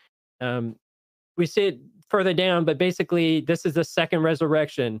it? We see it further down, but basically, this is the second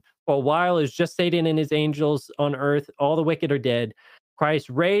resurrection. For a while, it's just Satan and his angels on earth. All the wicked are dead. Christ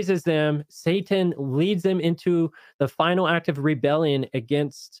raises them. Satan leads them into the final act of rebellion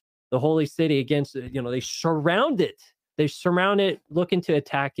against the holy city. Against, they surround it. They surround it, looking to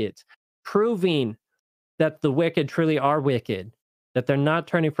attack it, proving that the wicked truly are wicked, that they're not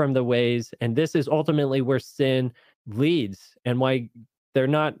turning from the ways. And this is ultimately where sin leads and why they're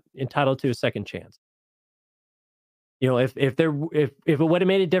not entitled to a second chance. If it would have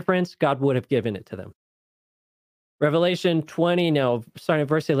made a difference, God would have given it to them. Revelation 20, now starting at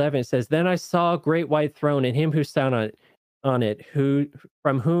verse 11, it says, "Then I saw a great white throne and him who sat on it,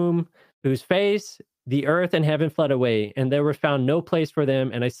 whose face the earth and heaven fled away, and there were found no place for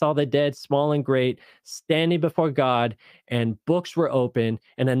them. And I saw the dead, small and great, standing before God, and books were open,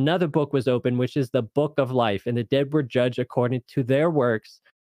 and another book was open, which is the book of life. And the dead were judged according to their works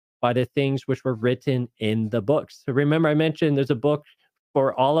by the things which were written in the books." So remember, I mentioned there's a book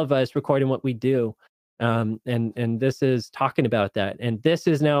for all of us recording what we do. And this is talking about that. And this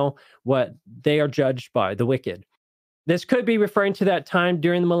is now what they are judged by, the wicked. This could be referring to that time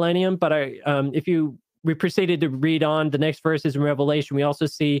during the millennium, but if you we proceeded to read on the next verses in Revelation, we also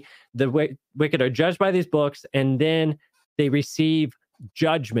see the wicked are judged by these books, and then they receive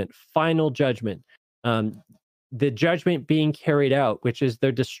judgment, final judgment. The judgment being carried out, which is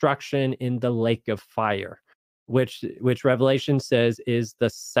their destruction in the lake of fire, which Revelation says is the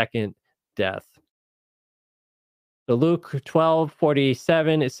second death. So Luke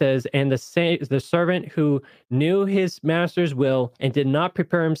 12:47, it says, and the servant who knew his master's will and did not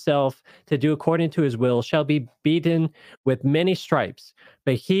prepare himself to do according to his will shall be beaten with many stripes.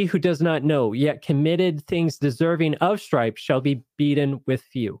 But he who does not know, yet committed things deserving of stripes, shall be beaten with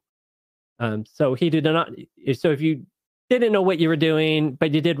few. So he did not. So if you didn't know what you were doing,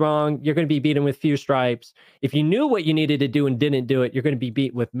 but you did wrong, you're going to be beaten with few stripes. If you knew what you needed to do and didn't do it, you're going to be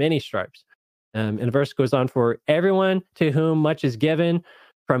beat with many stripes. And the verse goes on, for everyone to whom much is given,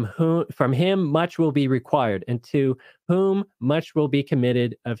 from him much will be required, and to whom much will be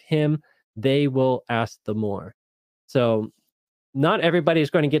committed, of him they will ask the more. So not everybody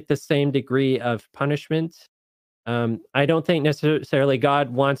is going to get the same degree of punishment. I don't think necessarily God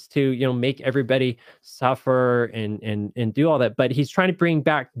wants to, make everybody suffer and do all that, but he's trying to bring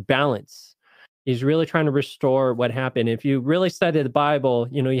back balance. He's really trying to restore what happened. If you really study the Bible,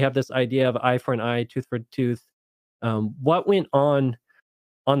 you have this idea of eye for an eye, tooth for tooth. What went on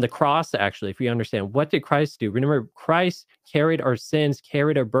the cross, actually, if we understand, what did Christ do? Remember, Christ carried our sins,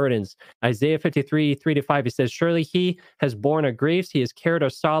 carried our burdens. Isaiah 53:3-5, it says, surely he has borne our griefs, he has carried our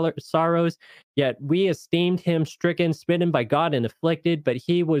sorrows, yet we esteemed him stricken, smitten by God, and afflicted, but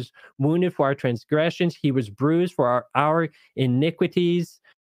he was wounded for our transgressions, he was bruised for our iniquities.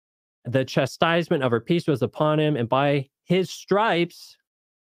 The chastisement of our peace was upon him, and by his stripes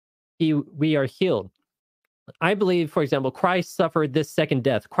we are healed. I believe, for example, Christ suffered this second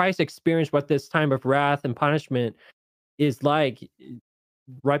death. Christ experienced what this time of wrath and punishment is like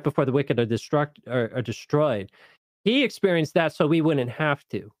right before the wicked are destroyed. He experienced that so we wouldn't have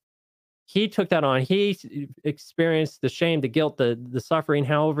to. He took that on. He experienced the shame, the guilt, the suffering,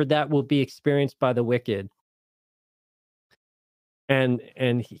 however that will be experienced by the wicked. And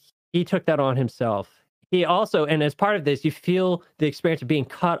he took that on himself. He also, and as part of this, you feel the experience of being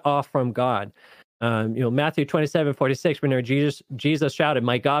cut off from God. Matthew 27:46, when Jesus shouted,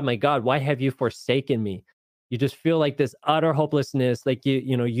 my God, why have you forsaken me? You just feel like this utter hopelessness, like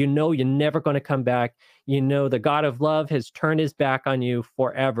you're never going to come back. The God of love has turned his back on you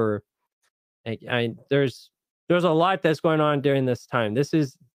forever. There's a lot that's going on during this time. This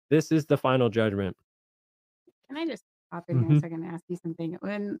is the final judgment. Can I just pop in here a second and ask you something?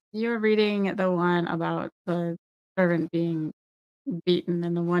 When you were reading the one about the servant being beaten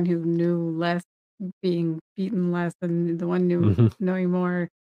and the one who knew less being beaten less, and the one knowing more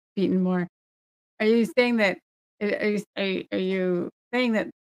beaten more, are you saying that are you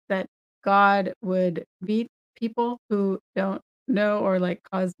saying that God would beat people who don't know or like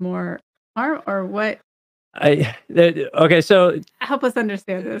cause more harm, or what? Okay, so Help us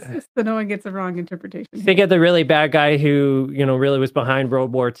understand this so no one gets a wrong interpretation. think of the really bad guy who really was behind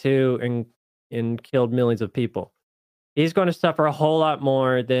World War II and killed millions of people. He's going to suffer a whole lot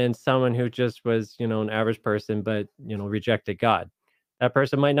more than someone who just was, an average person, but, rejected God. That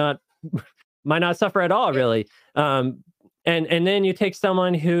person might not suffer at all, really. And then you take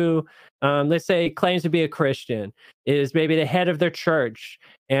someone who, let's say, claims to be a Christian, is maybe the head of their church,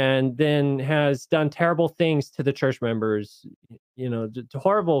 and then has done terrible things to the church members,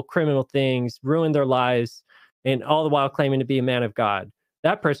 horrible criminal things, ruined their lives, and all the while claiming to be a man of God.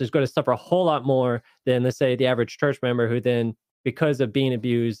 That person is going to suffer a whole lot more than, let's say, the average church member who then, because of being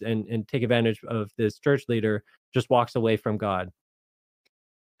abused and take advantage of this church leader, just walks away from God.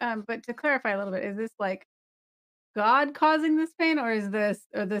 But to clarify a little bit, is this like God causing this pain, or is this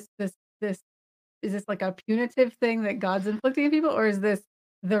like a punitive thing that God's inflicting on people, or is this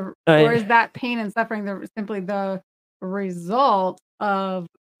or is that pain and suffering simply the result of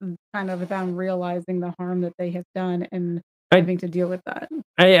kind of them realizing the harm that they have done and having to deal with that?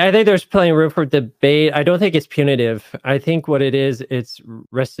 I think there's plenty of room for debate. I don't think it's punitive. I think what it is, it's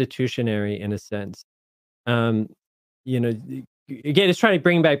restitutionary in a sense. Again, it's trying to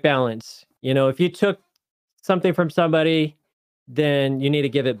bring back balance. If you took something from somebody, then you need to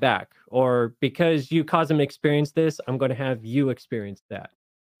give it back. Or because you caused them to experience this, I'm going to have you experience that.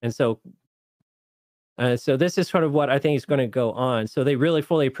 And so this is sort of what I think is going to go on. So they really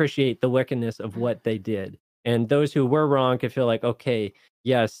fully appreciate the wickedness of what they did. And those who were wrong could feel like, okay,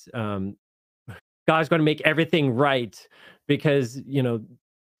 yes, God's going to make everything right, because,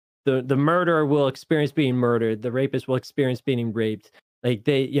 the murderer will experience being murdered. The rapist will experience being raped. Like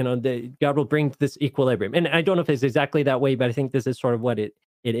God will bring this equilibrium. And I don't know if it's exactly that way, but I think this is sort of what it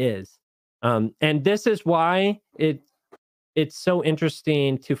is. And this is why it's so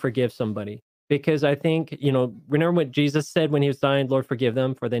interesting to forgive somebody, because I think, remember what Jesus said when he was dying, Lord, forgive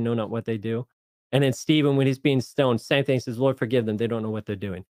them, for they know not what they do. And then Stephen, when he's being stoned, same thing, says, Lord, forgive them, they don't know what they're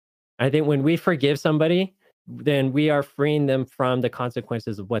doing. I think when we forgive somebody, then we are freeing them from the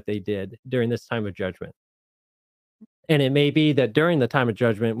consequences of what they did during this time of judgment. And it may be that during the time of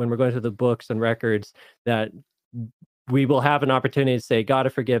judgment, when we're going through the books and records, that we will have an opportunity to say, God, to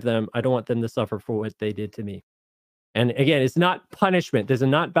forgive them. I don't want them to suffer for what they did to me. And again, it's not punishment. This is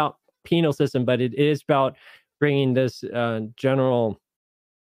not about penal system, but it is about bringing this general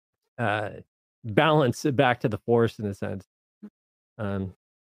balance back to the force, in a sense. I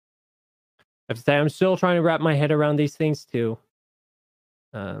have to say, I'm still trying to wrap my head around these things too.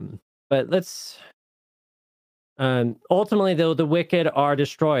 But let's ultimately, though, the wicked are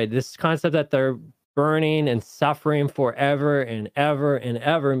destroyed. This concept that they're burning and suffering forever and ever and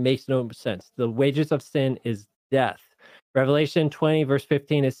ever makes no sense. The wages of sin is death. Revelation 20, verse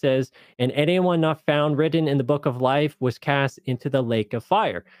 15, it says, and anyone not found written in the book of life was cast into the lake of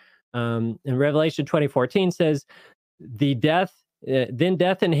fire. And Revelation 20:14 says, then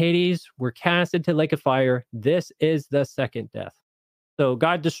death and Hades were cast into the lake of fire. This is the second death. So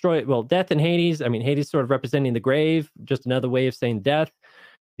God destroyed, death and Hades. I mean, Hades sort of representing the grave, just another way of saying death.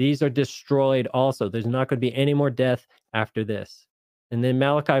 These are destroyed also. There's not going to be any more death after this. And then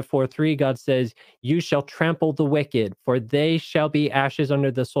Malachi 4:3, God says, you shall trample the wicked, for they shall be ashes under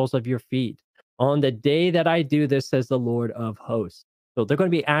the soles of your feet. On the day that I do this, says the Lord of hosts. So they're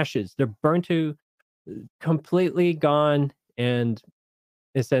going to be ashes. They're burnt to completely gone, and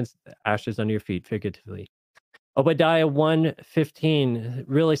in a sense, ashes under your feet, figuratively. Obadiah 1:15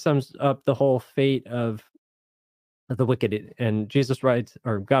 really sums up the whole fate of the wicked. And Jesus writes,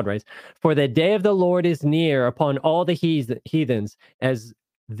 or God writes, for the day of the Lord is near upon all the heathens, as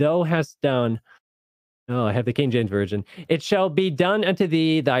thou hast done. Oh, I have the King James Version. It shall be done unto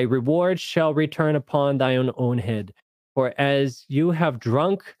thee, thy reward shall return upon thy own head. For as you have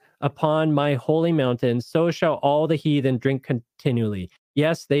drunk upon my holy mountain, so shall all the heathen drink continually.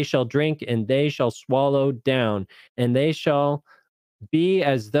 Yes, they shall drink, and they shall swallow down, and they shall be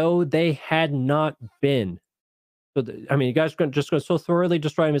as though they had not been. So, you guys are just going to so thoroughly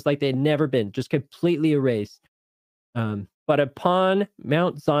destroy them. It's like they had never been, just completely erased. But upon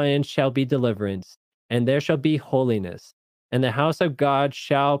Mount Zion shall be deliverance, and there shall be holiness. And the house of God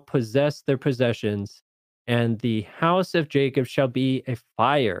shall possess their possessions, and the house of Jacob shall be a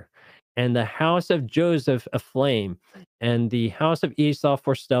fire, and the house of Joseph a flame, and the house of Esau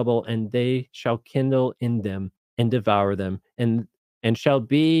for stubble, and they shall kindle in them and devour them, and shall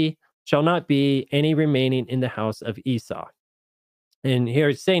not be any remaining in the house of Esau. And here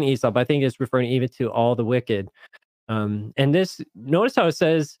it's saying Esau, but I think it's referring even to all the wicked. And this, notice how it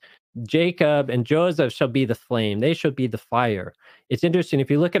says Jacob and Joseph shall be the flame. They shall be the fire. It's interesting. If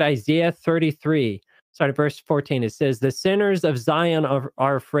you look at Isaiah 33, verse 14, it says, the sinners of Zion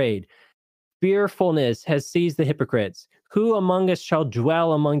are afraid. Fearfulness has seized the hypocrites. Who among us shall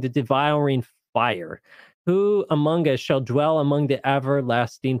dwell among the devouring fire? Who among us shall dwell among the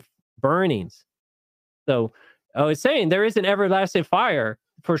everlasting burnings? So, it's saying there is an everlasting fire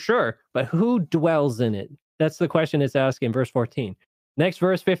for sure, but who dwells in it? That's the question it's asking, verse 14. Next,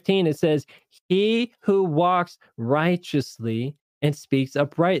 verse 15, it says, he who walks righteously and speaks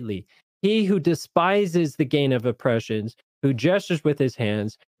uprightly, he who despises the gain of oppressions, who gestures with his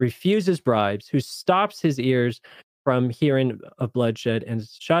hands, refuses bribes, who stops his ears from hearing of bloodshed, and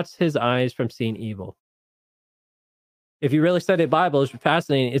shuts his eyes from seeing evil. If you really study the Bible, it's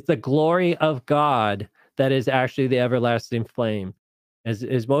fascinating. It's the glory of God that is actually the everlasting flame.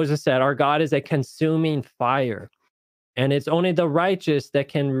 As Moses said, our God is a consuming fire. And it's only the righteous that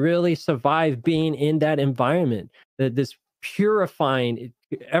can really survive being in that environment, this purifying,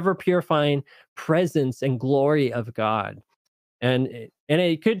 ever purifying presence and glory of God. And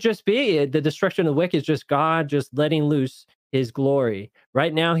it could just be the destruction of the wicked is just God just letting loose his glory.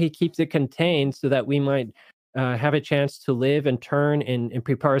 Right now, he keeps it contained so that we might have a chance to live and turn and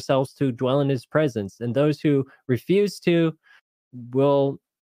prepare ourselves to dwell in his presence. And those who refuse to will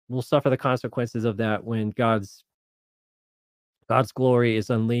suffer the consequences of that when God's glory is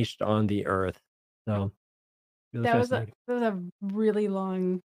unleashed on the earth. So really that was a really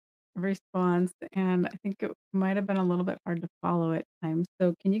long response, and I think it might have been a little bit hard to follow at times.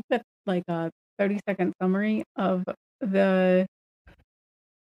 So can you get like a 30-second summary of the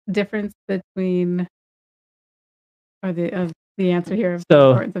difference between the answer here of the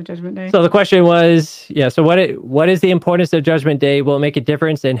importance of Judgment Day? So the question was, so what is the importance of Judgment Day? Will it make a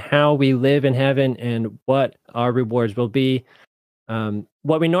difference in how we live in heaven and what our rewards will be?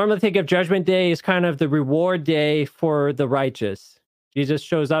 What we normally think of Judgment Day is kind of the reward day for the righteous. Jesus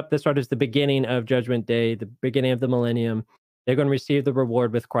shows up. This sort of is the beginning of Judgment Day, the beginning of the millennium. They're going to receive the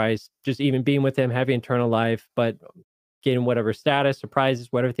reward with Christ, just even being with him, having eternal life, but getting whatever status,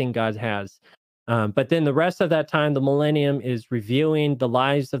 surprises, whatever thing God has. But then the rest of that time, the millennium is reviewing the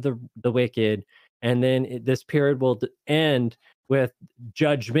lives of the wicked. And then this period will end with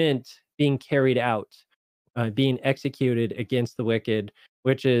judgment being carried out, being executed against the wicked,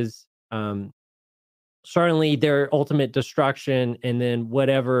 which is certainly their ultimate destruction, and then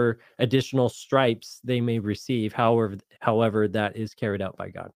whatever additional stripes they may receive, however that is carried out by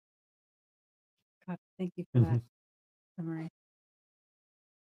God. God, thank you for that summary.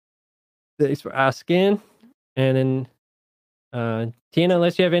 Thanks for asking. And then Tina,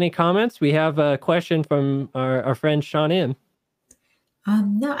 unless you have any comments, we have a question from our friend Sean M.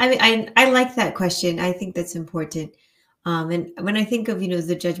 No, I mean, I like that question. I think that's important. And when I think of,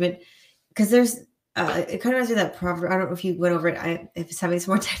 the judgment, because there's, it kind of reminds me of that proverb. I don't know if you went over it. If it's having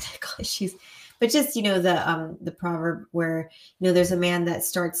some more technical issues, but just, the proverb where, there's a man that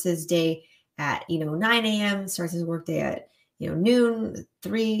starts his day at, 9 a.m., starts his work day at, noon,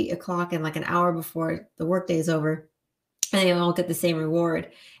 3 o'clock, and like an hour before the workday is over. And they all get the same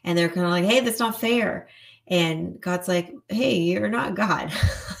reward. And they're kind of like, hey, that's not fair. And God's like, hey, you're not God.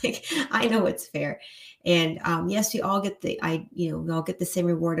 Like, I know it's fair. And yes, we all get we all get the same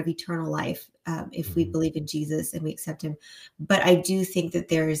reward of eternal life if we believe in Jesus and we accept him. But I do think that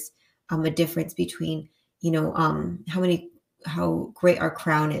there's a difference between, how great our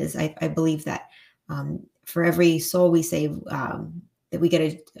crown is. I believe that for every soul we save, that we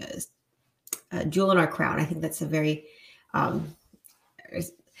get a jewel in our crown. I think that's a very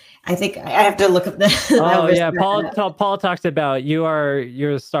I think I have to look up the. Oh yeah, Paul talks about you're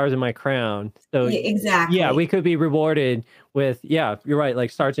the stars in my crown. So yeah, exactly. Yeah, we could be rewarded with you're right,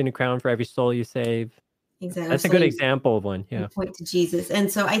 like stars in a crown for every soul you save. Exactly. That's a good example of one. Yeah. Point to Jesus,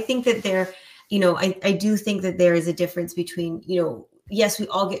 and so I think that I do think that there is a difference between yes, we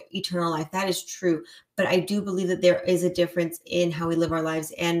all get eternal life. That is true. But I do believe that there is a difference in how we live our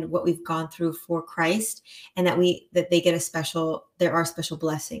lives and what we've gone through for Christ, and that they get there are special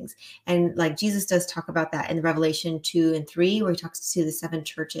blessings. And like Jesus does talk about that in Revelation 2 and 3, where he talks to the 7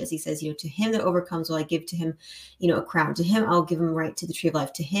 churches. He says, to him that overcomes will I give to him, a crown. To him, I'll give him right to the tree of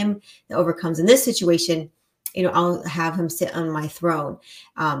life. To him that overcomes in this situation, I'll have him sit on my throne.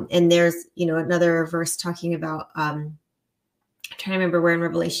 And there's, another verse talking about, I'm trying to remember where in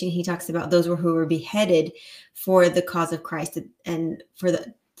Revelation he talks about those who were beheaded for the cause of Christ, and for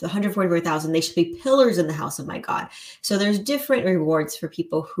the 144,000, they should be pillars in the house of my God. So there's different rewards for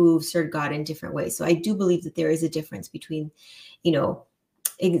people who serve God in different ways. So I do believe that there is a difference between,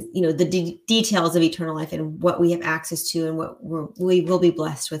 the details of eternal life and what we have access to and what we will be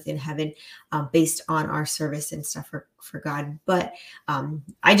blessed with in heaven, based on our service and stuff for God. But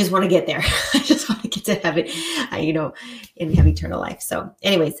I just want to get there. I just want to get to heaven, and have eternal life. So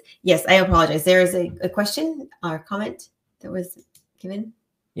anyways, yes, I apologize. There is a question or comment that was given.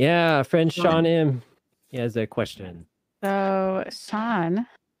 Yeah, friend Sean M. He has a question. So Sean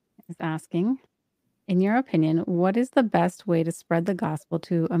is asking, in your opinion, what is the best way to spread the gospel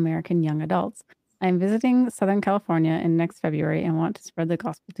to American young adults? I'm visiting Southern California in next February and want to spread the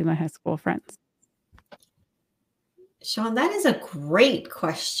gospel to my high school friends. Sean, that is a great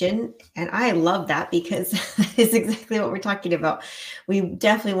question. And I love that, because that is exactly what we're talking about. We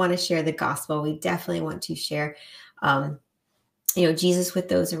definitely want to share the gospel. We definitely want to share, Jesus with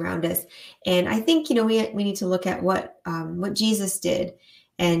those around us. And I think, we need to look at what Jesus did.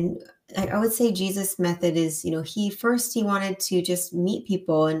 And I would say Jesus' method is, he wanted to just meet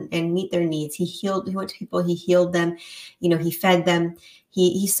people and meet their needs. He went to people, he healed them, he fed them.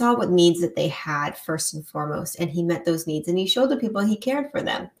 He saw what needs that they had first and foremost, and he met those needs, and he showed the people he cared for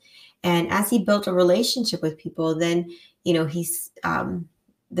them. And as he built a relationship with people, then,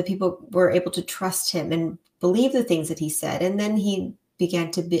 the people were able to trust him and believe the things that he said. And then he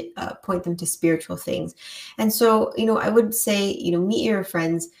began to point them to spiritual things. And so, I would say, meet your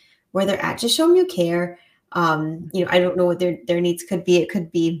friends where they're at. Just show them you care. I don't know what their needs could be. It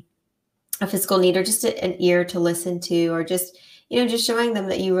could be a physical need, or just an ear to listen to, or just, just showing them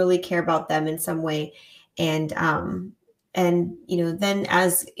that you really care about them in some way. And then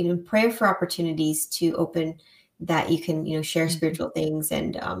as, pray for opportunities to open that you can, share spiritual things.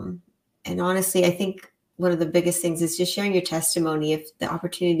 And honestly, I think one of the biggest things is just sharing your testimony. If the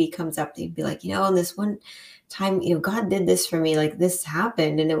opportunity comes up, they'd be like, in this one time, God did this for me, like this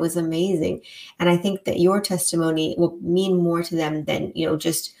happened and it was amazing. And I think that your testimony will mean more to them than,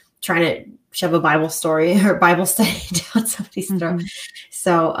 just trying to shove a Bible story or Bible study down somebody's throat. Mhm.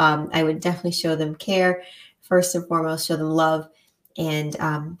 So I would definitely show them care first and foremost, show them love, and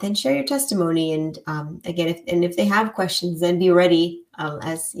then share your testimony. And again, if they have questions, then be ready.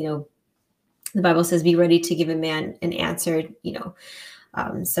 As you know, the Bible says, "Be ready to give a man an answer."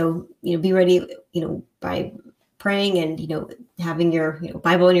 So be ready. By praying and having your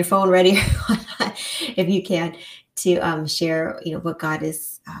Bible in your phone ready, if you can, to share what God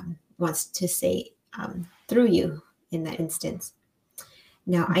is wants to say through you in that instance.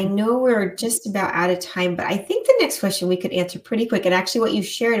 Now, I know we're just about out of time, but I think the next question we could answer pretty quick. And actually, what you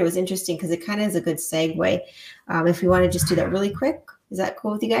shared, it was interesting because it kind of is a good segue. If we want to just do that really quick, is that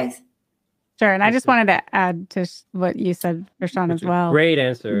cool with you guys? Sure. And I just wanted to add to what you said, Rashawn, as well. Great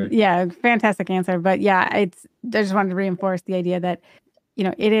answer. Yeah, fantastic answer. But yeah, I just wanted to reinforce the idea that,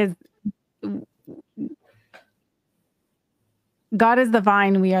 it is God is the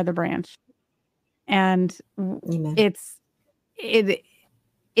vine, we are the branch. And Amen. it's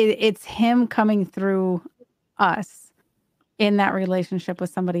him coming through us in that relationship with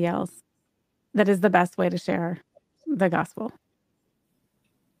somebody else that is the best way to share the gospel.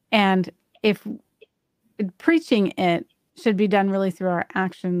 And if preaching it should be done really through our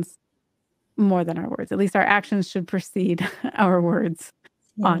actions more than our words, at least our actions should precede our words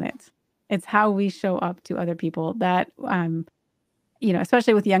on it. It's how we show up to other people that,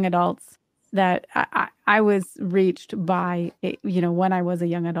 especially with young adults, that I was reached by, when I was a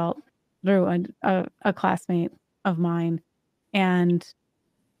young adult through a classmate of mine. And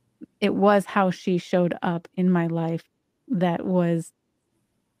it was how she showed up in my life that was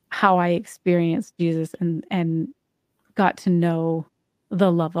how I experienced Jesus and got to know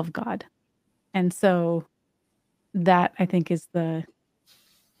the love of God. And so that, I think, is the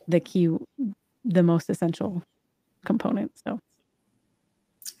key, the most essential component. So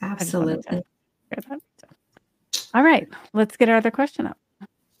absolutely. Share that. So. All right, let's get our other question up.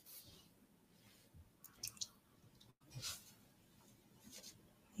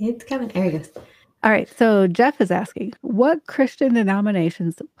 It's coming. There he goes. All right, so Jeff is asking, what Christian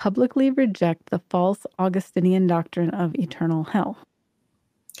denominations publicly reject the false Augustinian doctrine of eternal hell?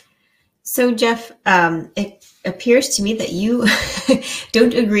 So, Jeff, it appears to me that you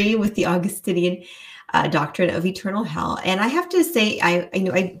don't agree with the Augustinian doctrine of eternal hell. And I have to say, I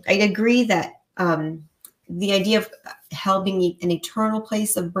agree that the idea of hell being an eternal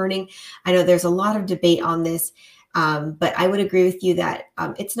place of burning, I know there's a lot of debate on this, but I would agree with you that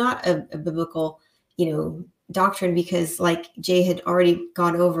it's not a biblical doctrine, because like Jay had already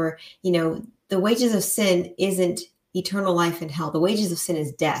gone over, the wages of sin isn't eternal life in hell. The wages of sin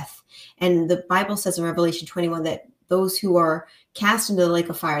is death. And the Bible says in Revelation 21 that those who are cast into the lake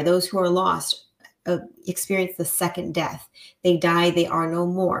of fire, those who are lost, experience the second death. They die, they are no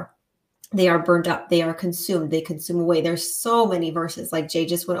more. They are burned up, they are consumed, they consume away. There's so many verses, like Jay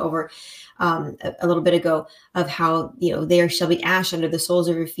just went over a little bit ago, of how there shall be ash under the soles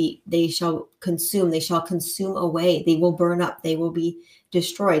of your feet. They shall consume away. They will burn up, they will be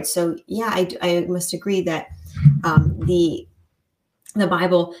destroyed. So yeah, I must agree that the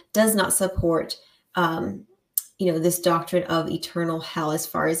Bible does not support this doctrine of eternal hell as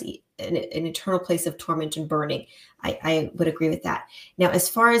far as an eternal place of torment and burning. I would agree with that. Now, as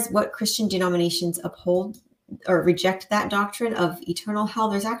far as what Christian denominations uphold or reject that doctrine of eternal hell,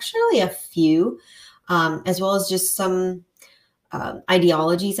 there's actually a few, as well as just some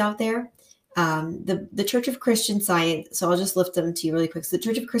ideologies out there. The Church of Christian Science, so I'll just lift them to you really quick. So the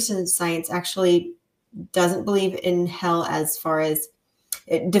Church of Christian Science actually doesn't believe in hell, as far as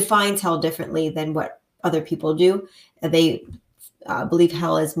it defines hell differently than what other people do. They believe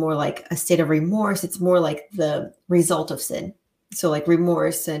hell is more like a state of remorse. It's more like the result of sin. So like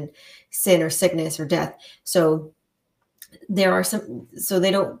remorse and sin or sickness or death. So there are some, so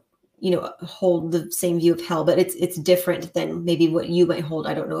they don't, hold the same view of hell, but it's different than maybe what you might hold.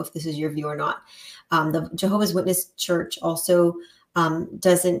 I don't know if this is your view or not. The Jehovah's Witness Church also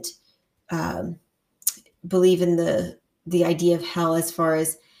doesn't believe in the idea of hell, as far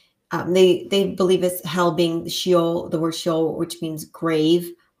as they believe it's hell being Sheol, the word Sheol, which means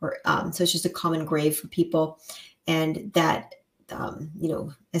grave, or so it's just a common grave for people. And that,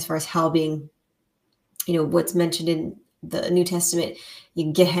 as far as hell being, what's mentioned in the New Testament,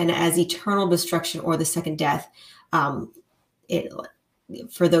 Gehenna as eternal destruction or the second death,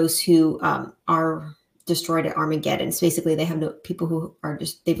 for those who are destroyed at Armageddon. So basically they have no people who are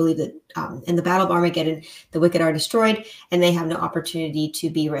just, they believe that in the battle of Armageddon, the wicked are destroyed and they have no opportunity to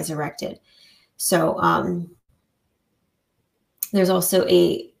be resurrected. So There's also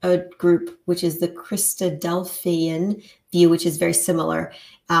a group, which is the Christadelphian view, which is very similar,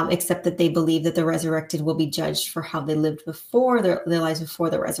 except that they believe that the resurrected will be judged for how they lived before their lives before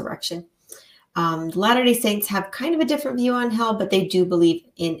the resurrection. The Latter-day Saints have kind of a different view on hell, but they do believe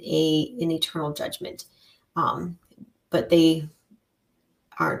in an eternal judgment. But they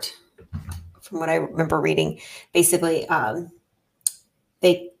aren't, from what I remember reading, basically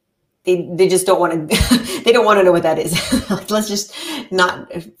they just don't want to they don't want to know what that is. Like, let's just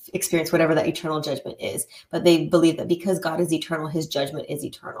not experience whatever that eternal judgment is. But they believe that because God is eternal, his judgment is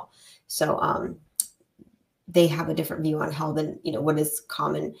eternal. So they have a different view on hell than what is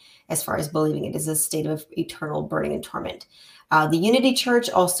common as far as believing it is a state of eternal burning and torment. The Unity Church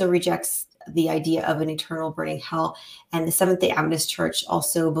also rejects the idea of an eternal burning hell, and the Seventh-day Adventist Church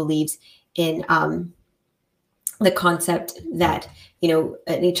also believes in the concept that an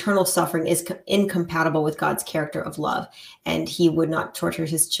eternal suffering is incompatible with God's character of love, and he would not torture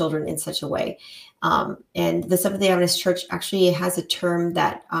his children in such a way. And the Seventh-day Adventist Church actually has a term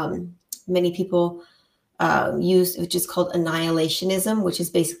that many people use, which is called annihilationism, which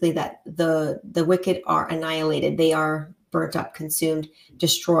is basically that the wicked are annihilated. They are burnt up, consumed,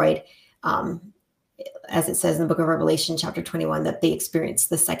 destroyed, as it says in the book of Revelation, chapter 21, that they experience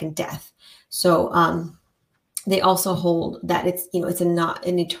the second death. So they also hold that it's not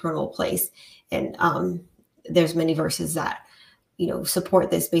an eternal place. And there's many verses that,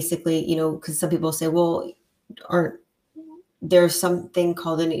 support this, basically, because some people say, well, there's something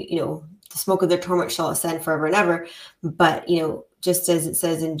called the smoke of their torment shall ascend forever and ever. But, just as it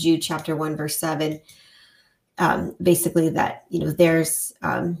says in Jude chapter 1, verse 7, basically that, there's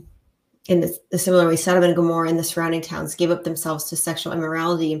in the similar way, Sodom and Gomorrah and the surrounding towns gave up themselves to sexual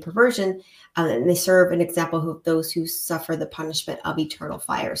immorality and perversion, and they serve an example of those who suffer the punishment of eternal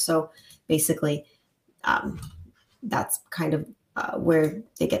fire. So basically, that's kind of where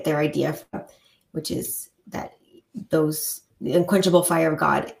they get their idea from, which is that the unquenchable fire of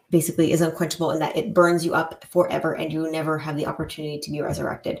God basically is unquenchable in that it burns you up forever and you never have the opportunity to be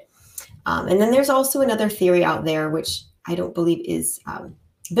resurrected. And then there's also another theory out there, which I don't believe is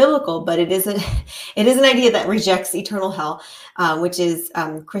biblical, but it is an idea that rejects eternal hell, which is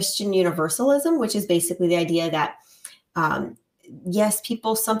Christian universalism, which is basically the idea that yes,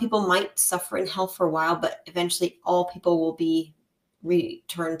 some people might suffer in hell for a while, but eventually all people will be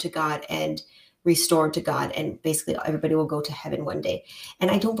returned to God and restored to God, and basically everybody will go to heaven one day.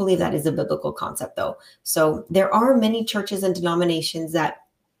 And I don't believe that is a biblical concept, though. So there are many churches and denominations that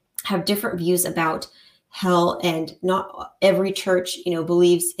have different views about hell, and not every church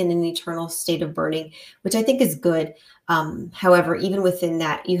believes in an eternal state of burning, which I think is good. However, even within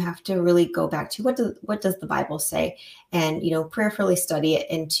that, you have to really go back to what does the Bible say, and prayerfully study it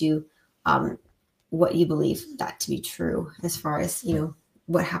into what you believe that to be true, as far as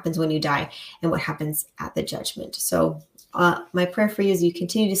what happens when you die and what happens at the judgment. So my prayer for you is you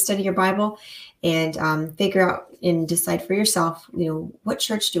continue to study your Bible and figure out and decide for yourself, what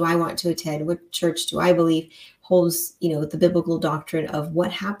church do I want to attend? What church do I believe holds, the biblical doctrine of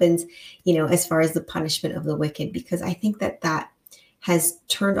what happens, as far as the punishment of the wicked? Because I think that has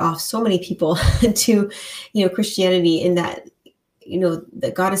turned off so many people to, Christianity, in that,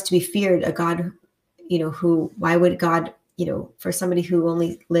 that God is to be feared, a God, why would God, for somebody who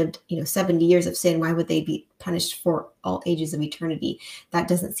only lived, 70 years of sin, why would they be punished for all ages of eternity? That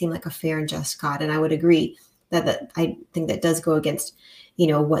doesn't seem like a fair and just God. And I would agree that I think that does go against,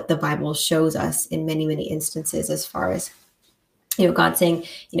 what the Bible shows us in many, many instances, as far as, God saying,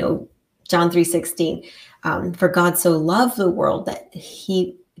 John 3:16, for God so loved the world that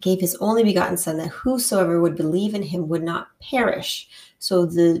he gave his only begotten son, that whosoever would believe in him would not perish. So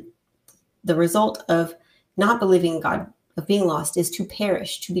the result of not believing in God, of being lost, is to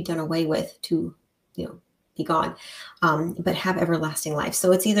perish, to be done away with, to, be gone, but have everlasting life.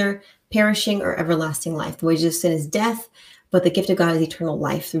 So it's either perishing or everlasting life. The wages of sin is death, but the gift of God is eternal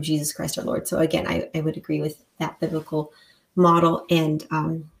life through Jesus Christ our Lord. So again, I would agree with that biblical model, and,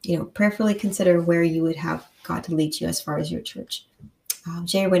 prayerfully consider where you would have God to lead you as far as your church.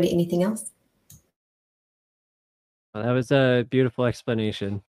 Jay or Wendy, anything else? Well, that was a beautiful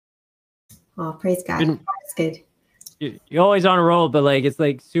explanation. Oh, praise God. That's good. You're always on a roll, but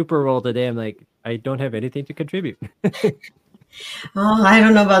it's super roll today. I'm I don't have anything to contribute. Oh, I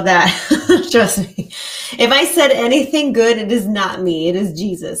don't know about that. Trust me. If I said anything good, it is not me. It is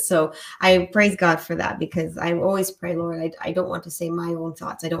Jesus. So I praise God for that, because I always pray, Lord, I don't want to say my own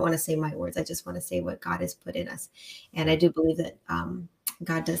thoughts. I don't want to say my words. I just want to say what God has put in us. And I do believe that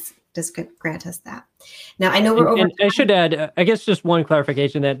God does grant us that. Now, I know we're over. I should add, I guess, just one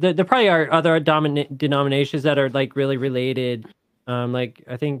clarification, that there probably are other denominations that are really related Like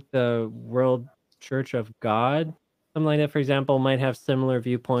I think the World Church of God, something like that, for example, might have similar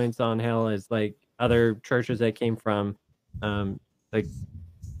viewpoints on hell as like other churches that came from, um, like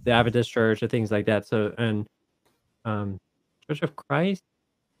the Adventist Church or things like that. So, and um, Church of Christ.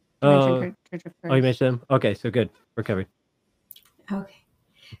 I mentioned Oh, Church of oh, you Christ. mentioned them. Okay, so good. We're covered. Okay.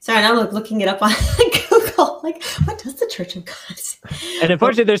 Sorry, and I'm like looking it up on Google. Like, what does the Church of God say? And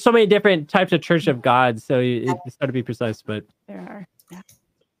unfortunately, there's so many different types of Church of God, so it's got to be precise. But There are. Yeah.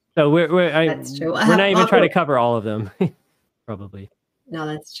 so That's true. we're not even trying to cover all of them, probably. No,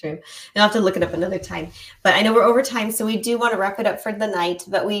 that's true. I'll have to look it up another time. But I know we're over time, so we do want to wrap it up for the night.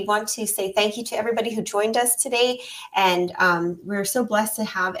 But we want to say thank you to everybody who joined us today. And we're so blessed to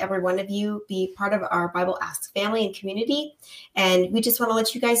have every one of you be part of our Bible Ask family and community. And we just want to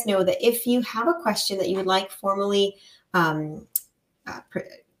let you guys know that if you have a question that you would like formally answered,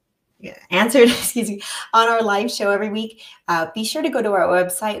 excuse me, on our live show every week, be sure to go to our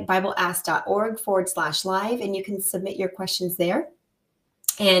website, bibleask.org/live, and you can submit your questions there.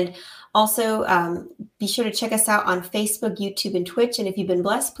 And also be sure to check us out on Facebook, YouTube, and Twitch. And if you've been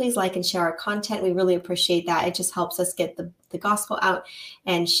blessed, please like and share our content. We really appreciate that. It just helps us get the gospel out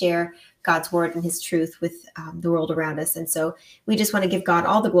and share God's word and his truth with the world around us. And so we just want to give God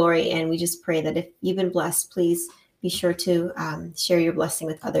all the glory. And we just pray that if you've been blessed, please be sure to share your blessing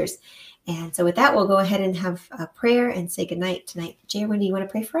with others. And so with that, we'll go ahead and have a prayer and say goodnight tonight. Jared, do you want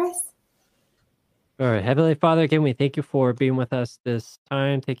to pray for us? All right, Heavenly Father, again, we thank you for being with us this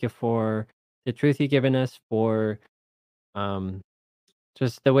time. Thank you for the truth you've given us, for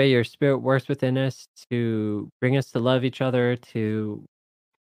just the way your spirit works within us to bring us to love each other, to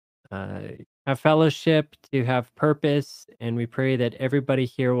have fellowship, to have purpose. And we pray that everybody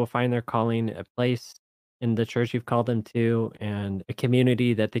here will find their calling, a place in the church you've called them to, and a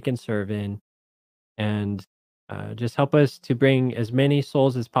community that they can serve in. And just help us to bring as many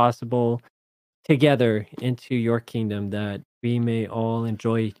souls as possible together into your kingdom, that we may all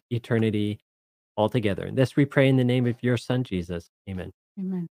enjoy eternity all together. And this we pray in the name of your Son, Jesus. Amen.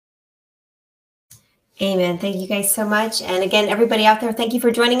 Amen. Amen. Thank you guys so much. And again, everybody out there, thank you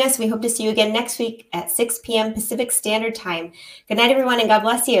for joining us. We hope to see you again next week at 6 p.m. Pacific Standard Time. Good night, everyone, and God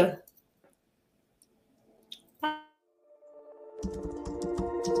bless you.